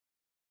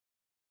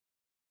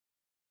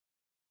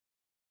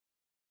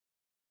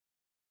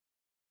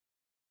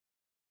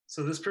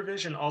 So this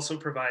provision also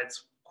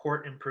provides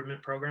court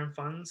improvement program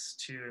funds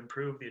to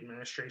improve the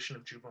administration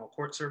of juvenile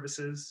court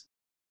services.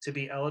 To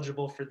be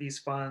eligible for these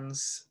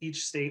funds,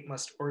 each state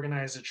must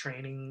organize a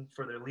training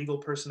for their legal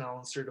personnel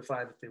and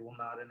certify that they will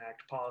not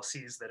enact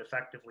policies that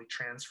effectively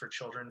transfer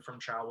children from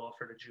child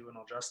welfare to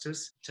juvenile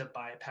justice to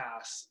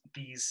bypass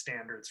these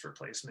standards for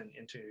placement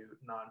into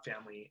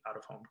non-family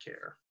out-of-home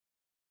care.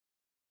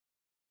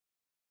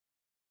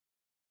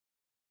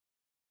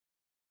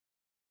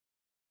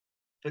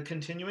 The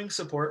continuing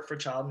support for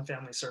child and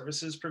family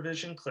services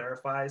provision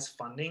clarifies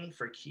funding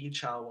for key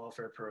child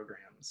welfare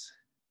programs.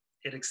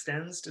 It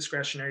extends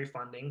discretionary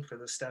funding for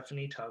the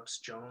Stephanie Tubbs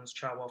Jones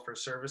Child Welfare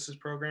Services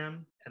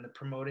Program and the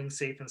Promoting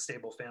Safe and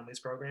Stable Families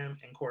Program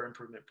and Core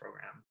Improvement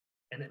Program.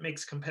 And it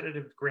makes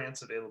competitive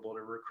grants available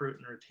to recruit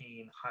and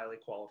retain highly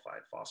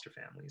qualified foster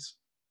families.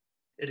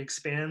 It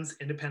expands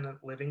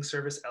independent living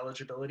service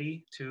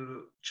eligibility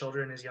to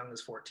children as young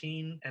as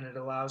 14, and it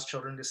allows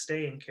children to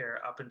stay in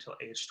care up until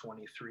age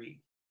 23.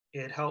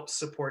 It helps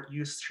support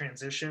youth's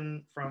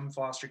transition from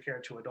foster care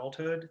to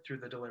adulthood through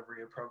the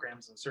delivery of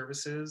programs and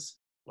services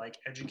like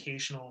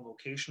educational and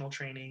vocational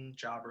training,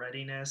 job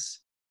readiness,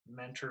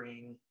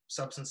 mentoring,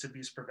 substance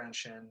abuse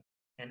prevention,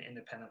 and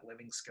independent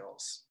living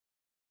skills.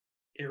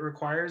 It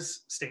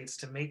requires states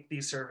to make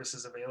these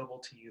services available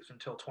to youth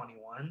until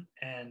 21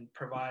 and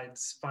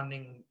provides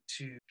funding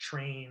to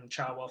train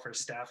child welfare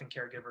staff and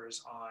caregivers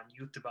on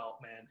youth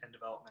development and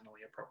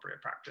developmentally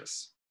appropriate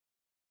practice.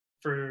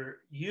 For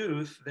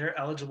youth, they're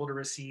eligible to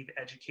receive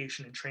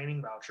education and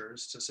training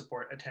vouchers to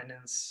support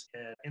attendance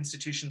at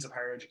institutions of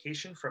higher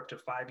education for up to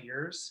 5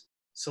 years,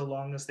 so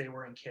long as they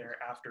were in care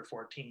after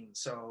 14.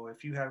 So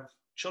if you have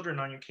children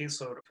on your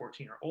caseload at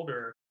 14 or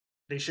older,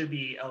 they should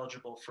be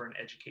eligible for an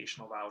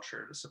educational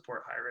voucher to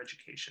support higher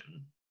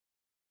education.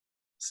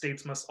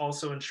 States must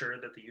also ensure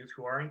that the youth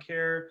who are in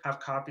care have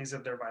copies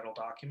of their vital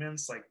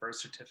documents like birth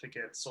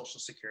certificates,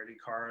 social security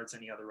cards,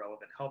 any other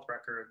relevant health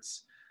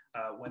records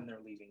when they're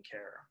leaving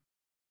care.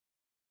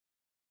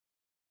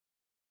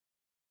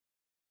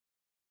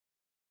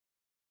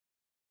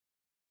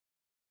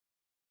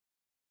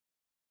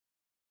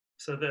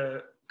 So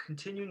the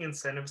continuing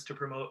incentives to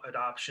promote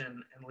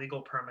adoption and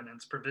legal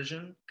permanence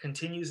provision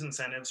continues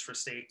incentives for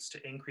states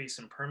to increase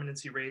in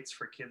permanency rates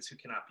for kids who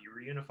cannot be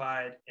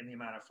reunified in the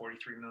amount of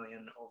 43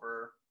 million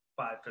over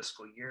 5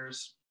 fiscal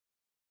years.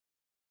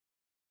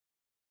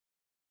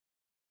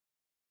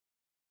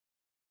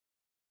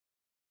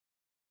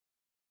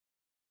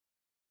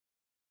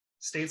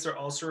 States are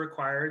also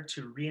required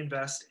to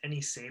reinvest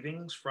any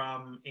savings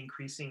from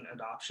increasing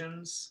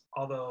adoptions,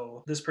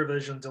 although this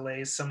provision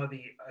delays some of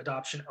the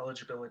adoption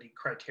eligibility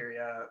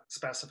criteria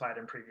specified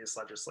in previous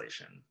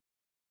legislation.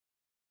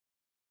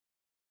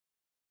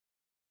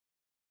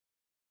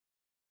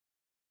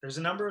 There's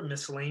a number of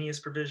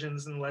miscellaneous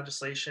provisions in the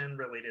legislation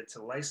related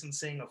to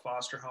licensing of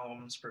foster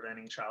homes,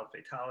 preventing child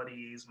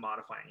fatalities,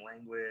 modifying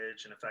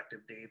language, and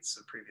effective dates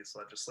of previous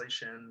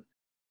legislation.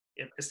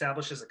 It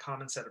establishes a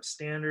common set of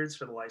standards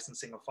for the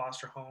licensing of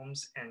foster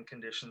homes and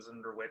conditions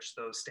under which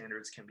those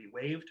standards can be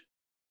waived.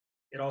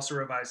 It also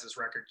revises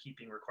record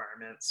keeping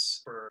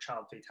requirements for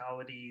child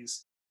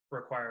fatalities,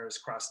 requires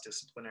cross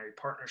disciplinary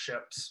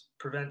partnerships,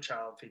 prevent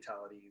child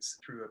fatalities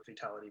through a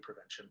fatality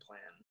prevention plan.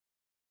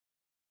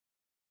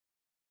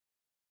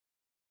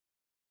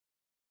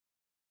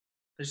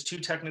 There's two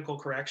technical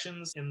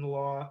corrections in the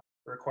law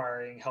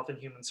requiring Health and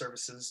Human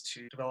Services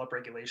to develop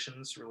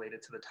regulations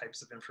related to the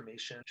types of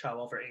information child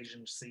welfare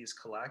agencies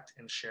collect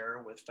and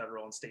share with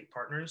federal and state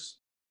partners.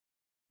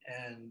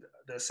 And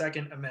the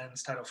second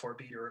amends Title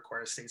IV-B to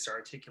require states to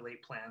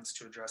articulate plans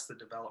to address the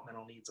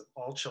developmental needs of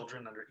all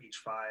children under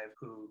age 5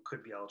 who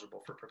could be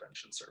eligible for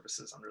prevention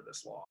services under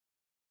this law.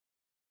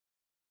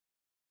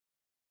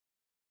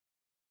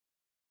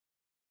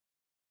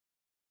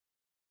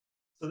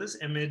 So this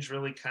image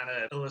really kind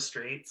of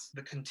illustrates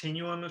the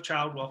continuum of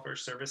child welfare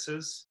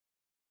services.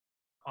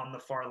 On the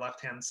far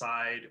left-hand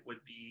side would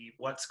be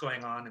what's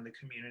going on in the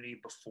community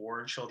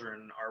before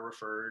children are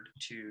referred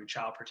to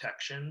child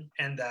protection,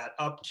 and that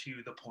up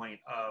to the point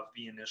of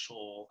the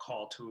initial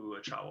call to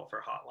a child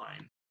welfare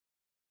hotline.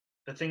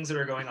 The things that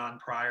are going on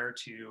prior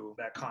to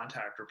that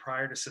contact or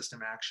prior to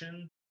system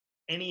action,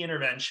 any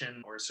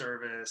intervention or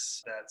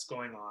service that's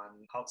going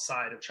on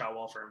outside of child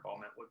welfare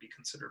involvement would be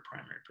considered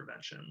primary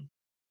prevention.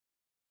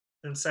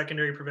 And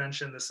secondary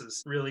prevention, this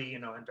is really,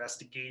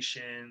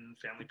 investigation,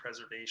 family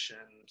preservation,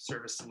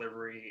 service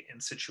delivery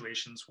in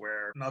situations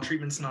where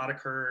maltreatment's not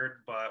occurred,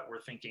 but we're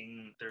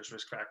thinking there's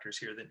risk factors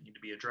here that need to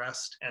be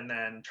addressed. And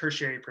then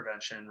tertiary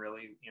prevention,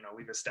 really,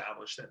 we've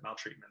established that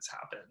maltreatment's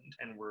happened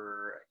and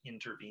we're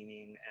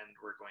intervening and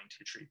we're going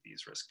to treat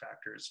these risk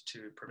factors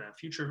to prevent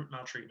future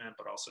maltreatment,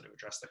 but also to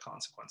address the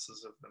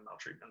consequences of the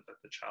maltreatment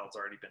that the child's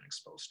already been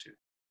exposed to.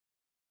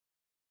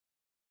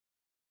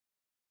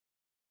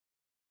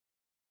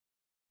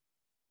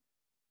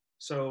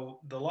 So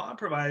the law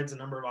provides a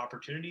number of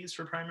opportunities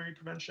for primary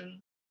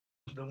prevention.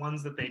 The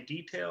ones that they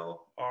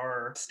detail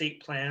are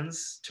state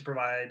plans to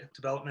provide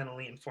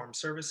developmentally informed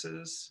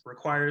services,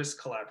 requires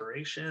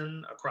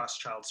collaboration across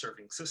child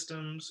serving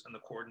systems and the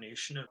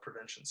coordination of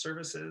prevention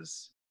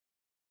services.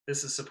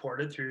 This is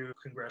supported through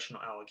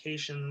congressional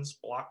allocations,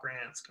 block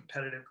grants,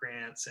 competitive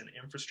grants, and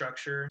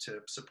infrastructure to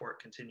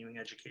support continuing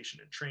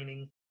education and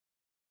training.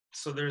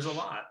 So there's a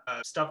lot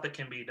of stuff that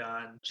can be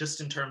done just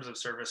in terms of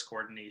service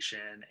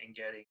coordination and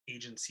getting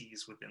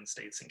agencies within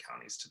states and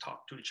counties to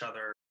talk to each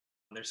other.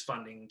 There's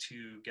funding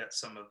to get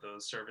some of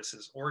those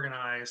services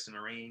organized and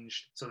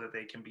arranged so that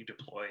they can be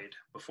deployed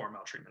before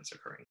maltreatment's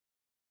occurring.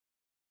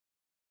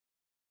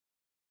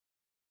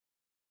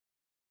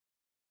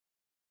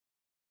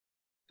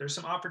 There's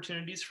some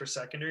opportunities for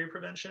secondary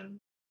prevention.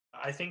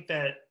 I think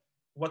that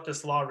what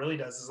this law really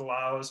does is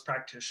allows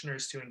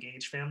practitioners to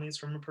engage families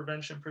from a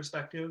prevention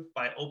perspective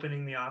by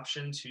opening the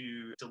option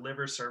to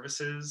deliver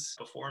services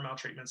before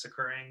maltreatment's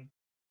occurring.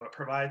 It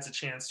provides a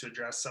chance to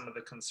address some of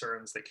the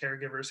concerns that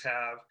caregivers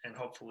have and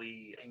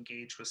hopefully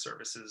engage with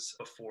services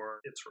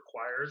before it's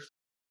required.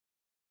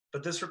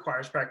 But this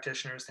requires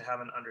practitioners to have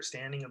an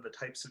understanding of the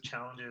types of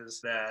challenges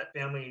that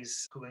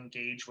families who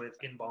engage with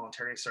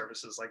involuntary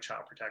services like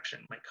child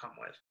protection might come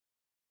with.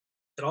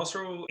 It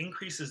also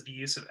increases the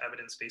use of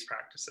evidence-based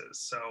practices.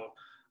 So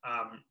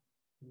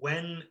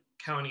when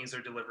counties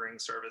are delivering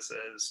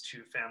services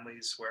to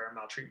families where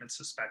maltreatment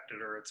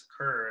suspected or it's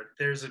occurred,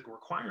 there's a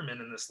requirement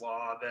in this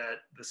law that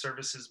the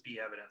services be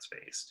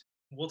evidence-based.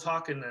 We'll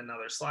talk in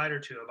another slide or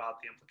two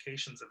about the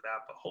implications of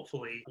that, but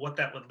hopefully what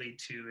that would lead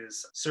to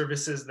is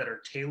services that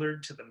are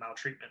tailored to the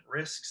maltreatment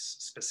risks,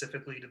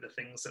 specifically to the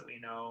things that we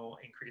know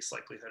increase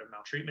likelihood of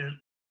maltreatment.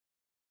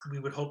 We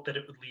would hope that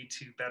it would lead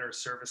to better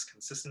service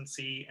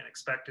consistency and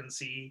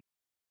expectancy.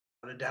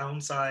 The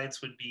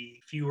downsides would be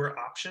fewer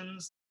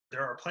options. There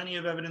are plenty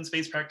of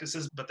evidence-based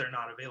practices, but they're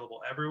not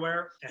available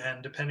everywhere.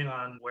 And depending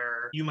on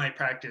where you might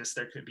practice,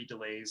 there could be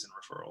delays and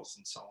referrals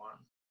and so on.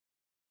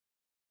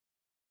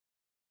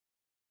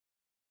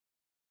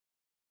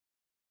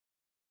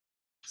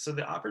 So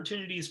the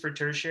opportunities for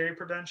tertiary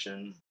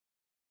prevention,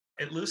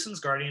 it loosens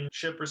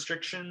guardianship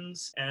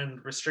restrictions and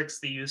restricts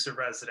the use of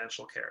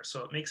residential care.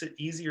 So it makes it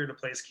easier to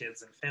place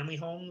kids in family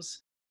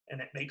homes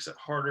and it makes it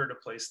harder to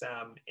place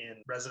them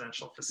in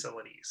residential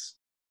facilities.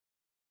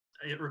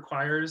 It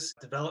requires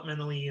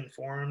developmentally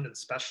informed and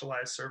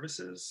specialized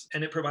services,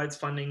 and it provides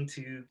funding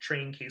to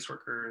train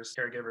caseworkers,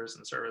 caregivers,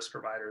 and service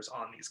providers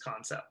on these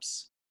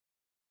concepts.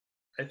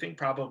 I think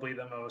probably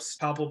the most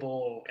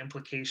palpable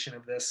implication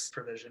of this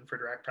provision for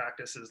direct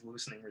practice is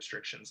loosening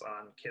restrictions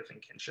on kith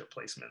and kinship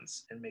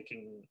placements and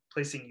making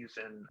placing youth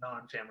in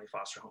non-family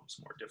foster homes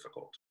more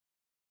difficult.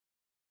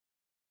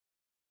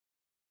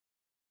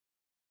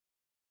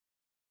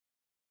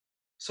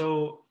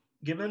 So,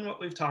 given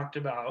what we've talked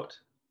about,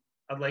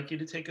 I'd like you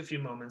to take a few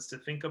moments to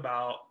think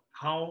about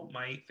how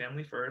might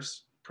Family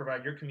First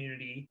provide your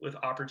community with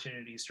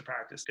opportunities to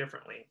practice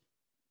differently.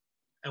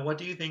 And what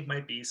do you think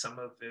might be some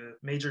of the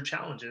major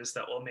challenges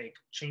that will make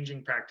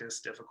changing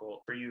practice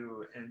difficult for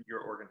you and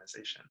your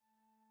organization?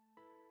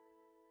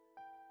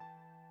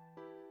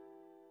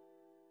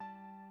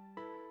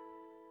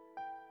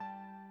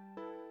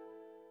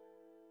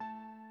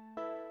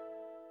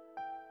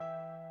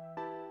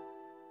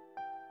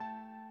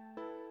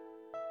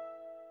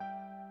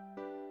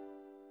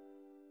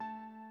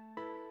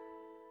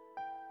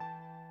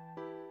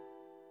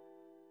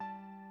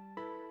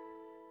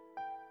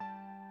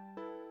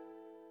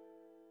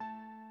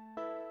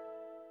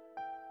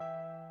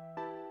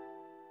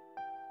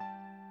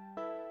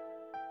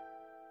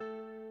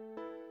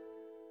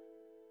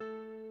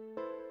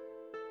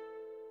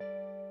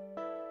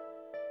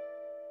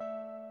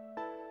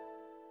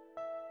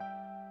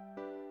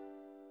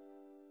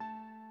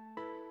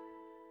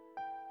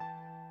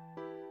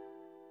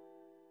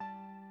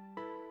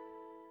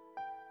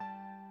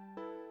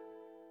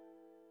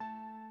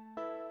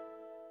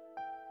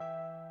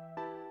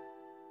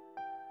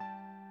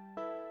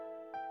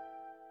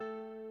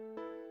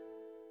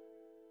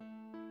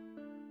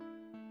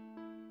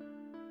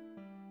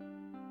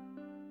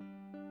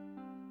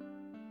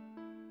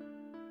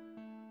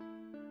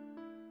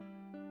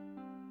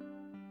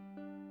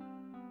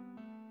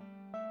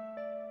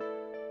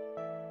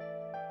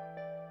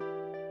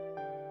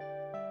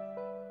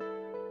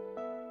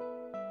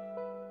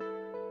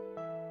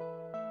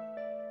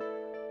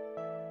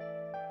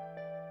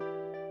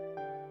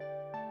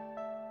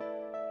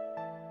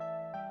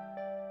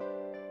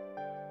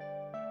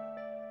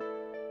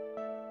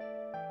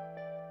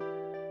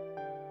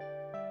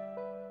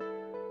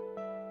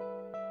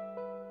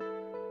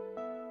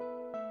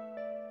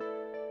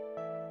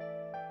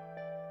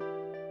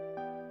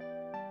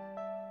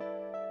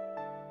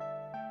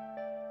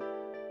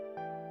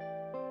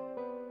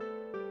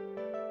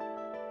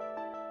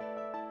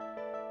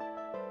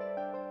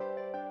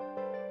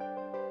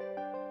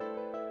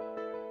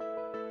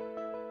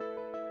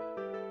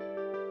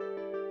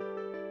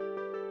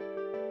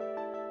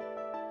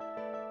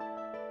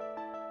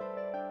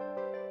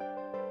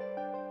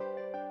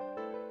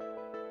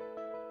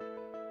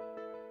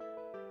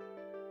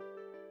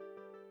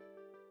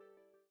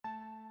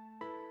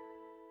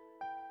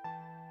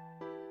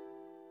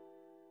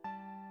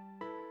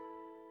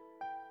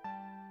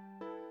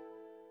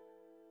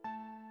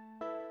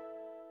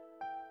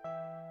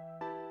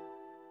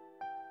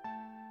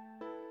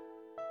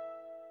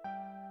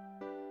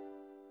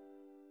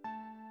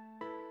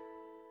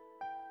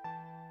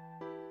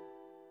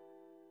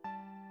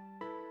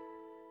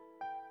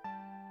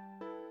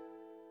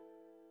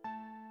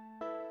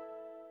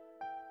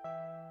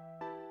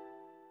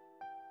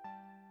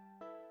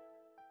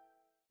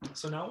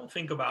 So now we'll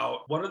think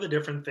about what are the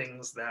different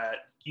things that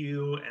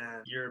you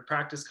and your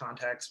practice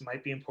context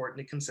might be important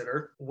to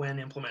consider when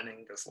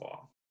implementing this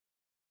law.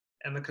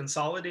 And the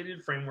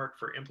consolidated framework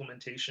for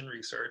implementation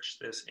research,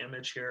 this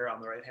image here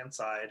on the right hand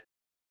side,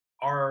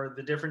 are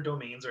the different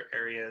domains or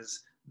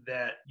areas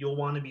that you'll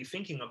want to be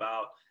thinking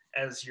about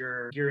as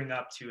you're gearing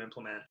up to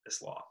implement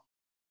this law.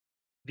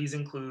 These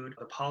include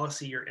the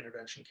policy or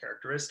intervention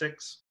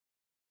characteristics,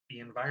 the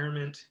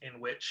environment in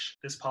which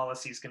this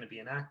policy is going to be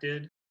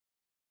enacted,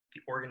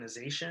 the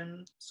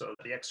organization, so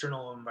the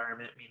external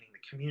environment, meaning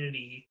the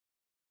community,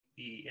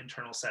 the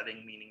internal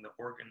setting, meaning the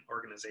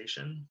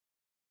organization,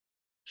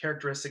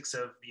 characteristics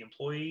of the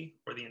employee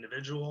or the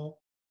individual,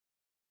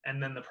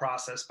 and then the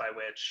process by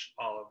which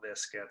all of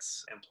this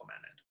gets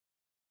implemented.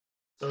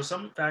 So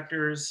some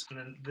factors, and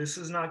then this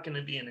is not going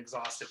to be an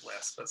exhaustive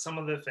list, but some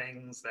of the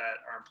things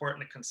that are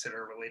important to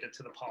consider related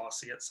to the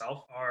policy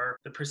itself are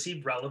the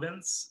perceived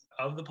relevance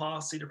of the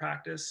policy to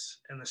practice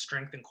and the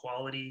strength and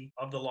quality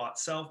of the law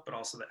itself, but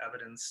also the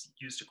evidence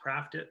used to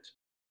craft it,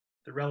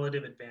 the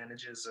relative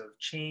advantages of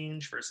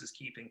change versus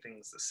keeping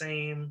things the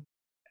same,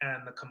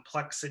 and the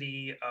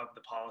complexity of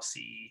the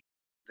policy,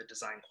 the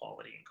design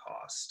quality and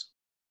cost.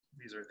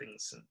 These are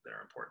things that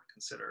are important to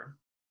consider.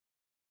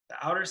 The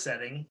outer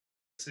setting,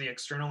 so the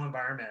external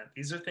environment,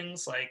 these are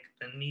things like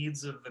the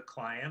needs of the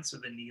clients or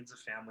the needs of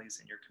families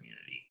in your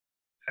community.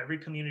 Every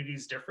community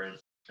is different.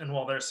 And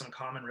while there's some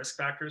common risk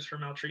factors for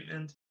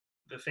maltreatment,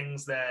 the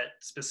things that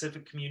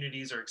specific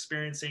communities are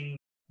experiencing,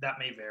 that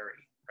may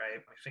vary,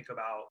 right? I think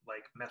about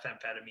like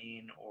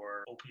methamphetamine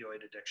or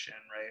opioid addiction,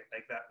 right?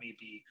 Like that may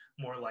be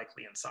more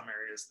likely in some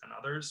areas than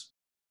others,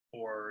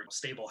 or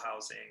stable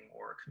housing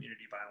or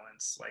community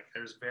violence. Like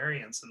there's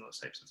variance in those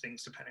types of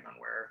things depending on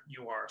where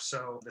you are.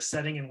 So the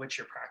setting in which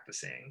you're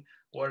practicing,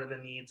 what are the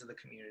needs of the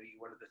community?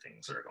 What are the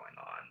things that are going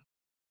on?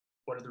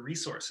 What are the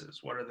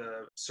resources? What are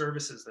the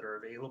services that are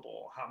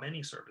available? How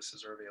many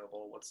services are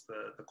available? What's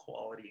the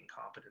quality and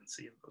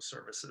competency of those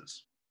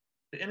services?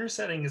 The inner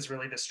setting is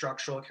really the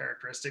structural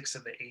characteristics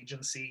of the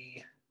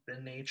agency,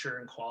 the nature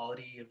and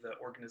quality of the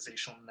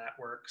organizational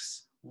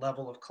networks,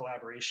 level of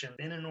collaboration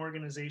in an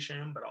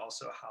organization, but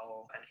also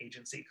how an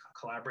agency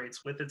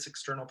collaborates with its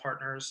external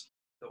partners,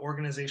 the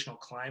organizational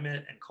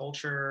climate and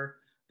culture,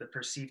 the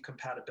perceived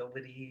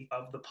compatibility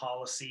of the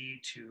policy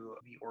to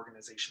the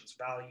organization's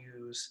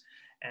values,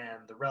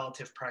 and the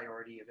relative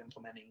priority of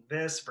implementing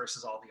this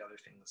versus all the other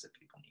things that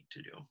people need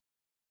to do.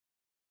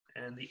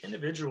 And the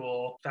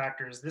individual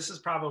factors, this is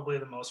probably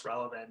the most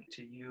relevant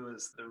to you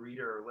as the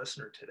reader or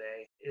listener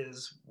today,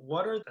 is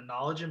what are the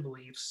knowledge and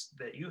beliefs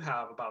that you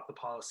have about the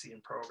policy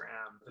and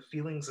program, the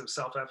feelings of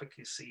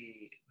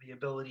self-efficacy, the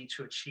ability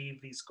to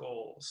achieve these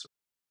goals,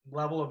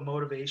 level of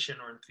motivation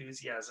or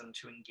enthusiasm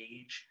to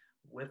engage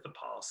with the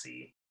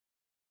policy,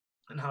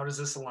 and how does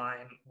this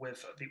align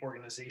with the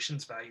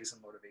organization's values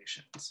and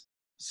motivations?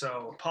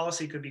 So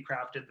policy could be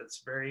crafted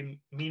that's very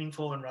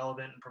meaningful and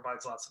relevant and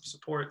provides lots of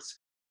supports.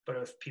 But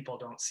if people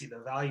don't see the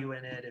value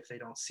in it, if they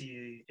don't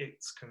see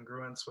its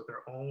congruence with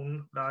their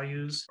own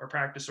values or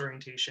practice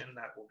orientation,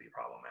 that will be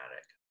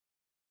problematic.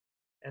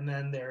 And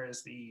then there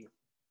is the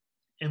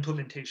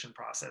implementation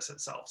process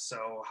itself.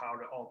 So how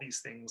do all these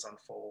things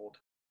unfold?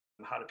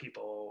 How do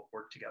people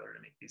work together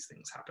to make these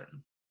things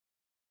happen?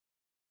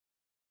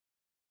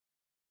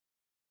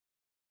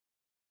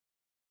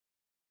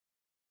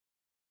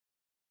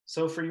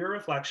 So for your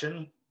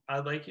reflection,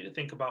 I'd like you to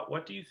think about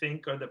what do you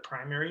think are the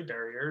primary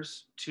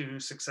barriers to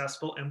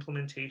successful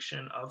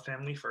implementation of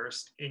Family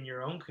First in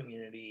your own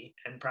community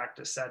and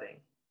practice setting?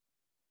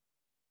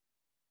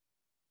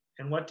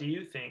 And what do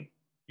you think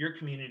your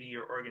community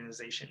or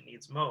organization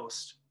needs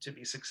most to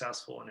be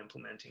successful in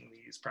implementing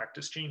these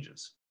practice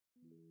changes?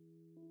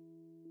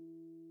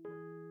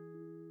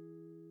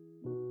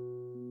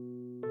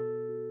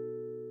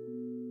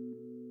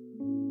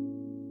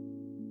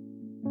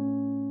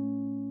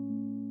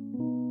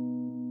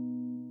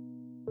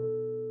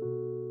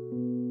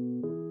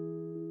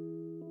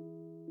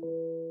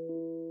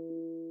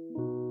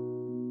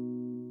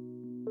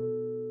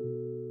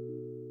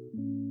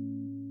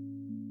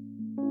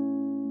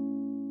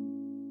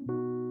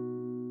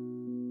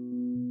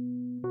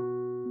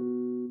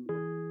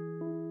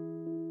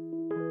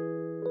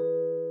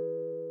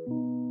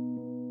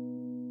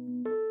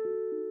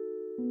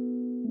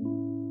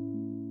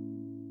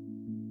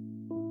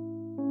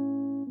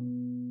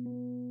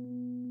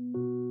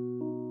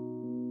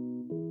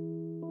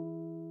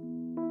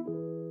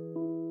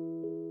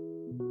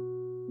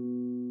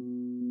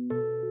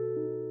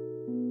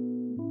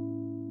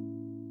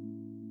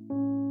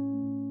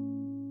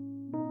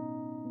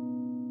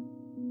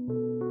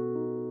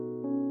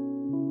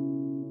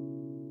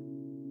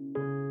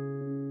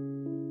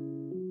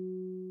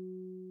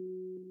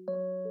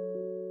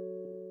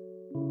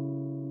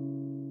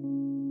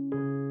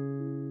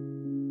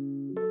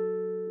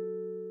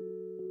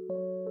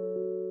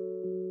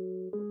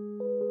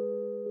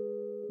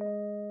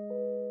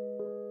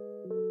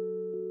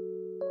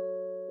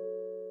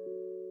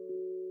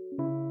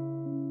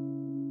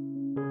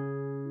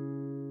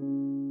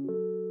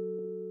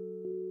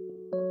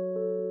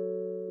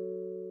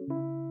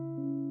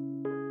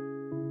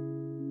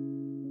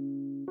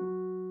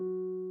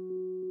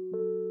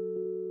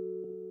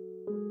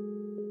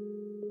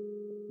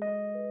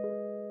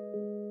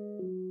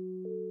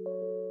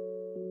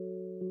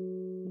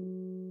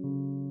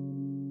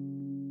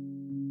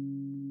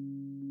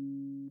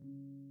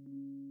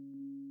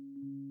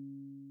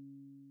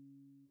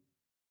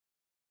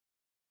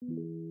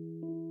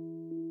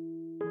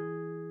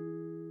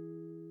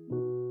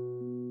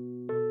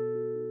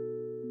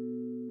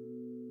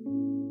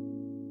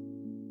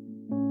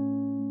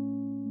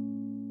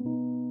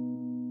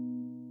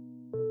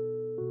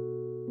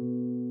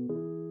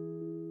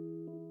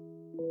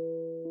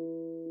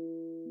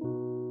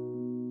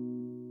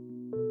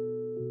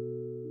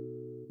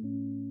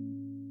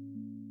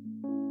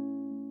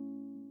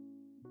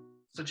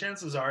 So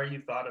chances are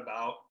you've thought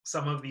about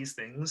some of these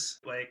things,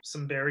 like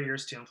some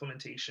barriers to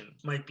implementation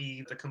might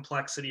be the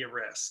complexity of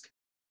risk.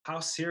 How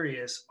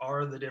serious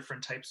are the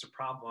different types of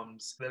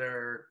problems that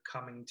are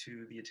coming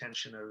to the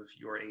attention of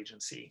your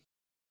agency?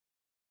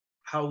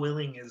 How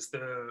willing is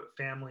the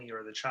family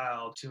or the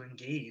child to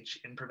engage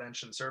in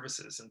prevention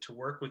services and to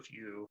work with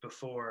you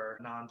before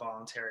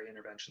non-voluntary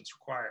interventions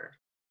required?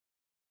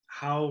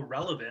 How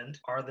relevant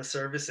are the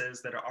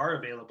services that are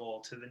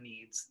available to the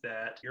needs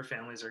that your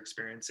families are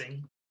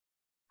experiencing?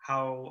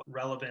 How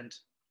relevant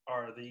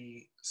are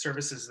the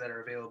services that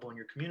are available in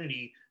your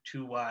community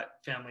to what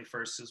Family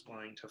First is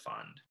willing to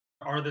fund?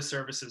 Are the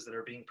services that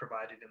are being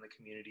provided in the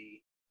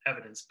community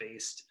evidence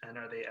based, and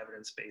are they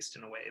evidence based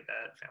in a way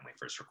that Family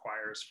First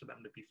requires for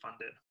them to be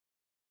funded?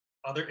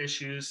 Other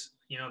issues,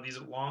 these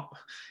are long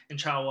in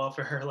child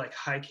welfare, like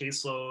high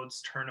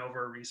caseloads,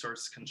 turnover,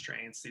 resource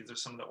constraints. These are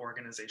some of the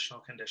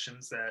organizational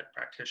conditions that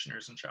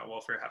practitioners in child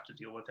welfare have to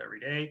deal with every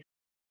day.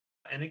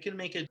 And it can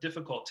make it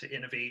difficult to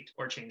innovate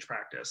or change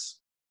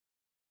practice.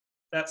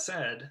 That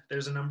said,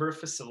 there's a number of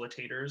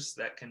facilitators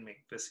that can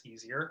make this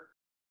easier.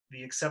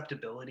 The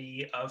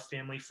acceptability of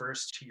Family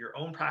First to your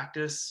own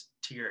practice,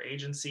 to your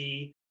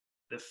agency,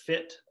 the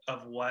fit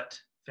of what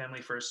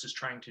Family First is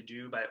trying to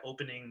do by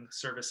opening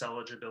service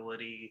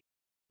eligibility,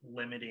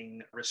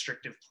 limiting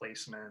restrictive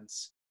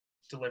placements,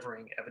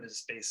 delivering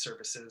evidence based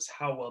services.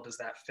 How well does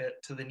that fit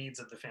to the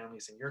needs of the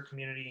families in your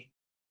community?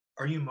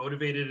 Are you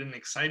motivated and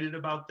excited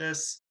about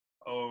this?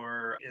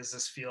 Or does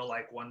this feel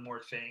like one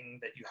more thing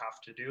that you have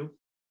to do?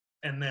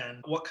 And then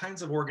what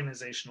kinds of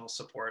organizational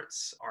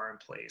supports are in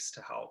place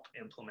to help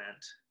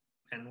implement?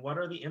 And what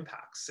are the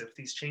impacts? If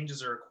these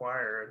changes are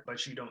required,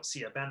 but you don't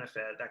see a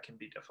benefit, that can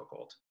be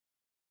difficult.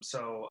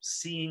 So,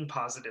 seeing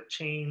positive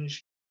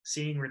change,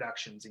 seeing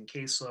reductions in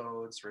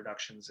caseloads,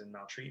 reductions in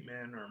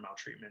maltreatment or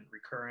maltreatment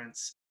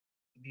recurrence,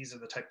 these are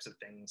the types of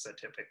things that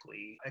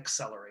typically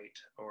accelerate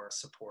or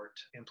support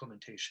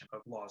implementation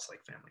of laws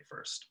like Family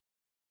First.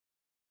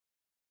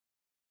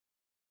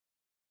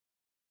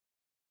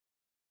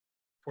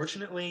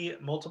 Fortunately,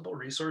 multiple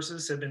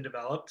resources have been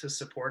developed to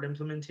support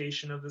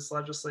implementation of this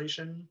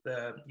legislation.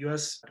 The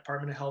US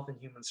Department of Health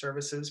and Human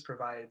Services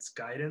provides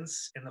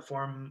guidance in the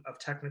form of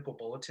technical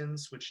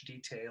bulletins which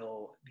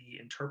detail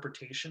the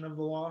interpretation of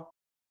the law.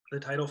 The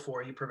Title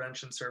 4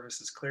 Prevention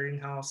Services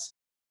Clearinghouse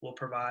will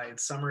provide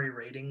summary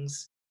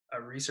ratings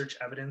of research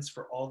evidence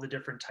for all the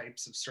different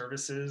types of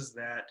services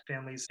that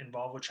families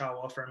involved with child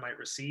welfare might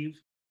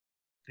receive.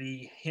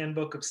 The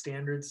Handbook of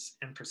Standards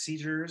and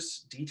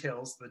Procedures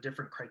details the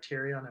different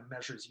criteria and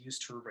measures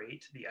used to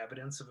rate the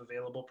evidence of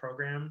available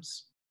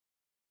programs.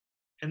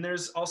 And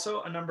there's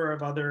also a number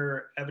of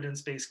other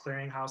evidence based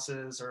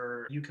clearinghouses,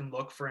 or you can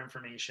look for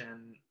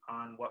information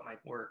on what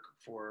might work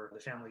for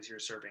the families you're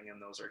serving,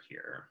 and those are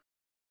here.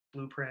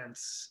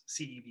 Blueprints,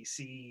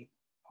 CEVC,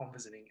 Home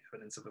Visiting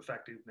Evidence of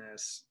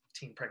Effectiveness,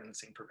 Teen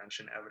Pregnancy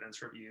Prevention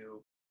Evidence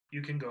Review.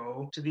 You can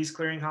go to these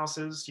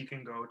clearinghouses. You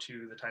can go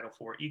to the Title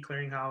 4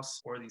 clearinghouse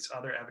or these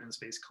other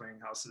evidence-based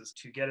clearinghouses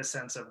to get a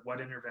sense of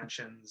what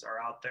interventions are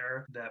out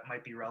there that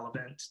might be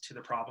relevant to the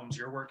problems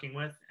you're working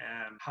with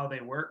and how they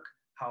work,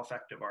 how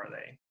effective are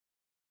they.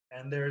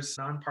 And there's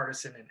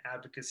nonpartisan and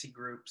advocacy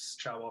groups,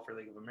 Child Welfare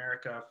League of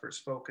America,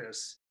 First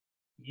Focus.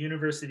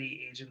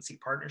 University agency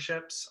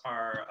partnerships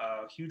are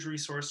a huge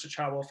resource to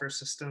child welfare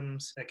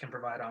systems that can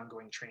provide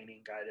ongoing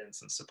training,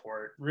 guidance, and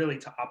support, really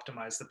to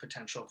optimize the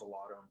potential of the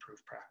law to improve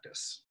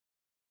practice.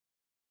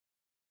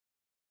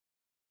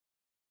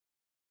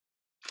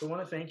 So I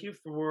want to thank you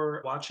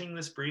for watching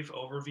this brief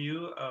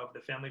overview of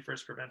the Family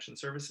First Prevention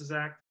Services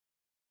Act.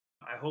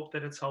 I hope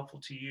that it's helpful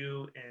to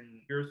you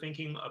in your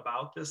thinking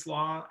about this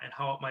law and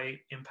how it might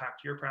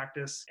impact your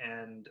practice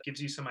and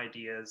gives you some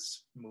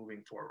ideas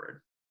moving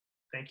forward.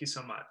 Thank you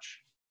so much.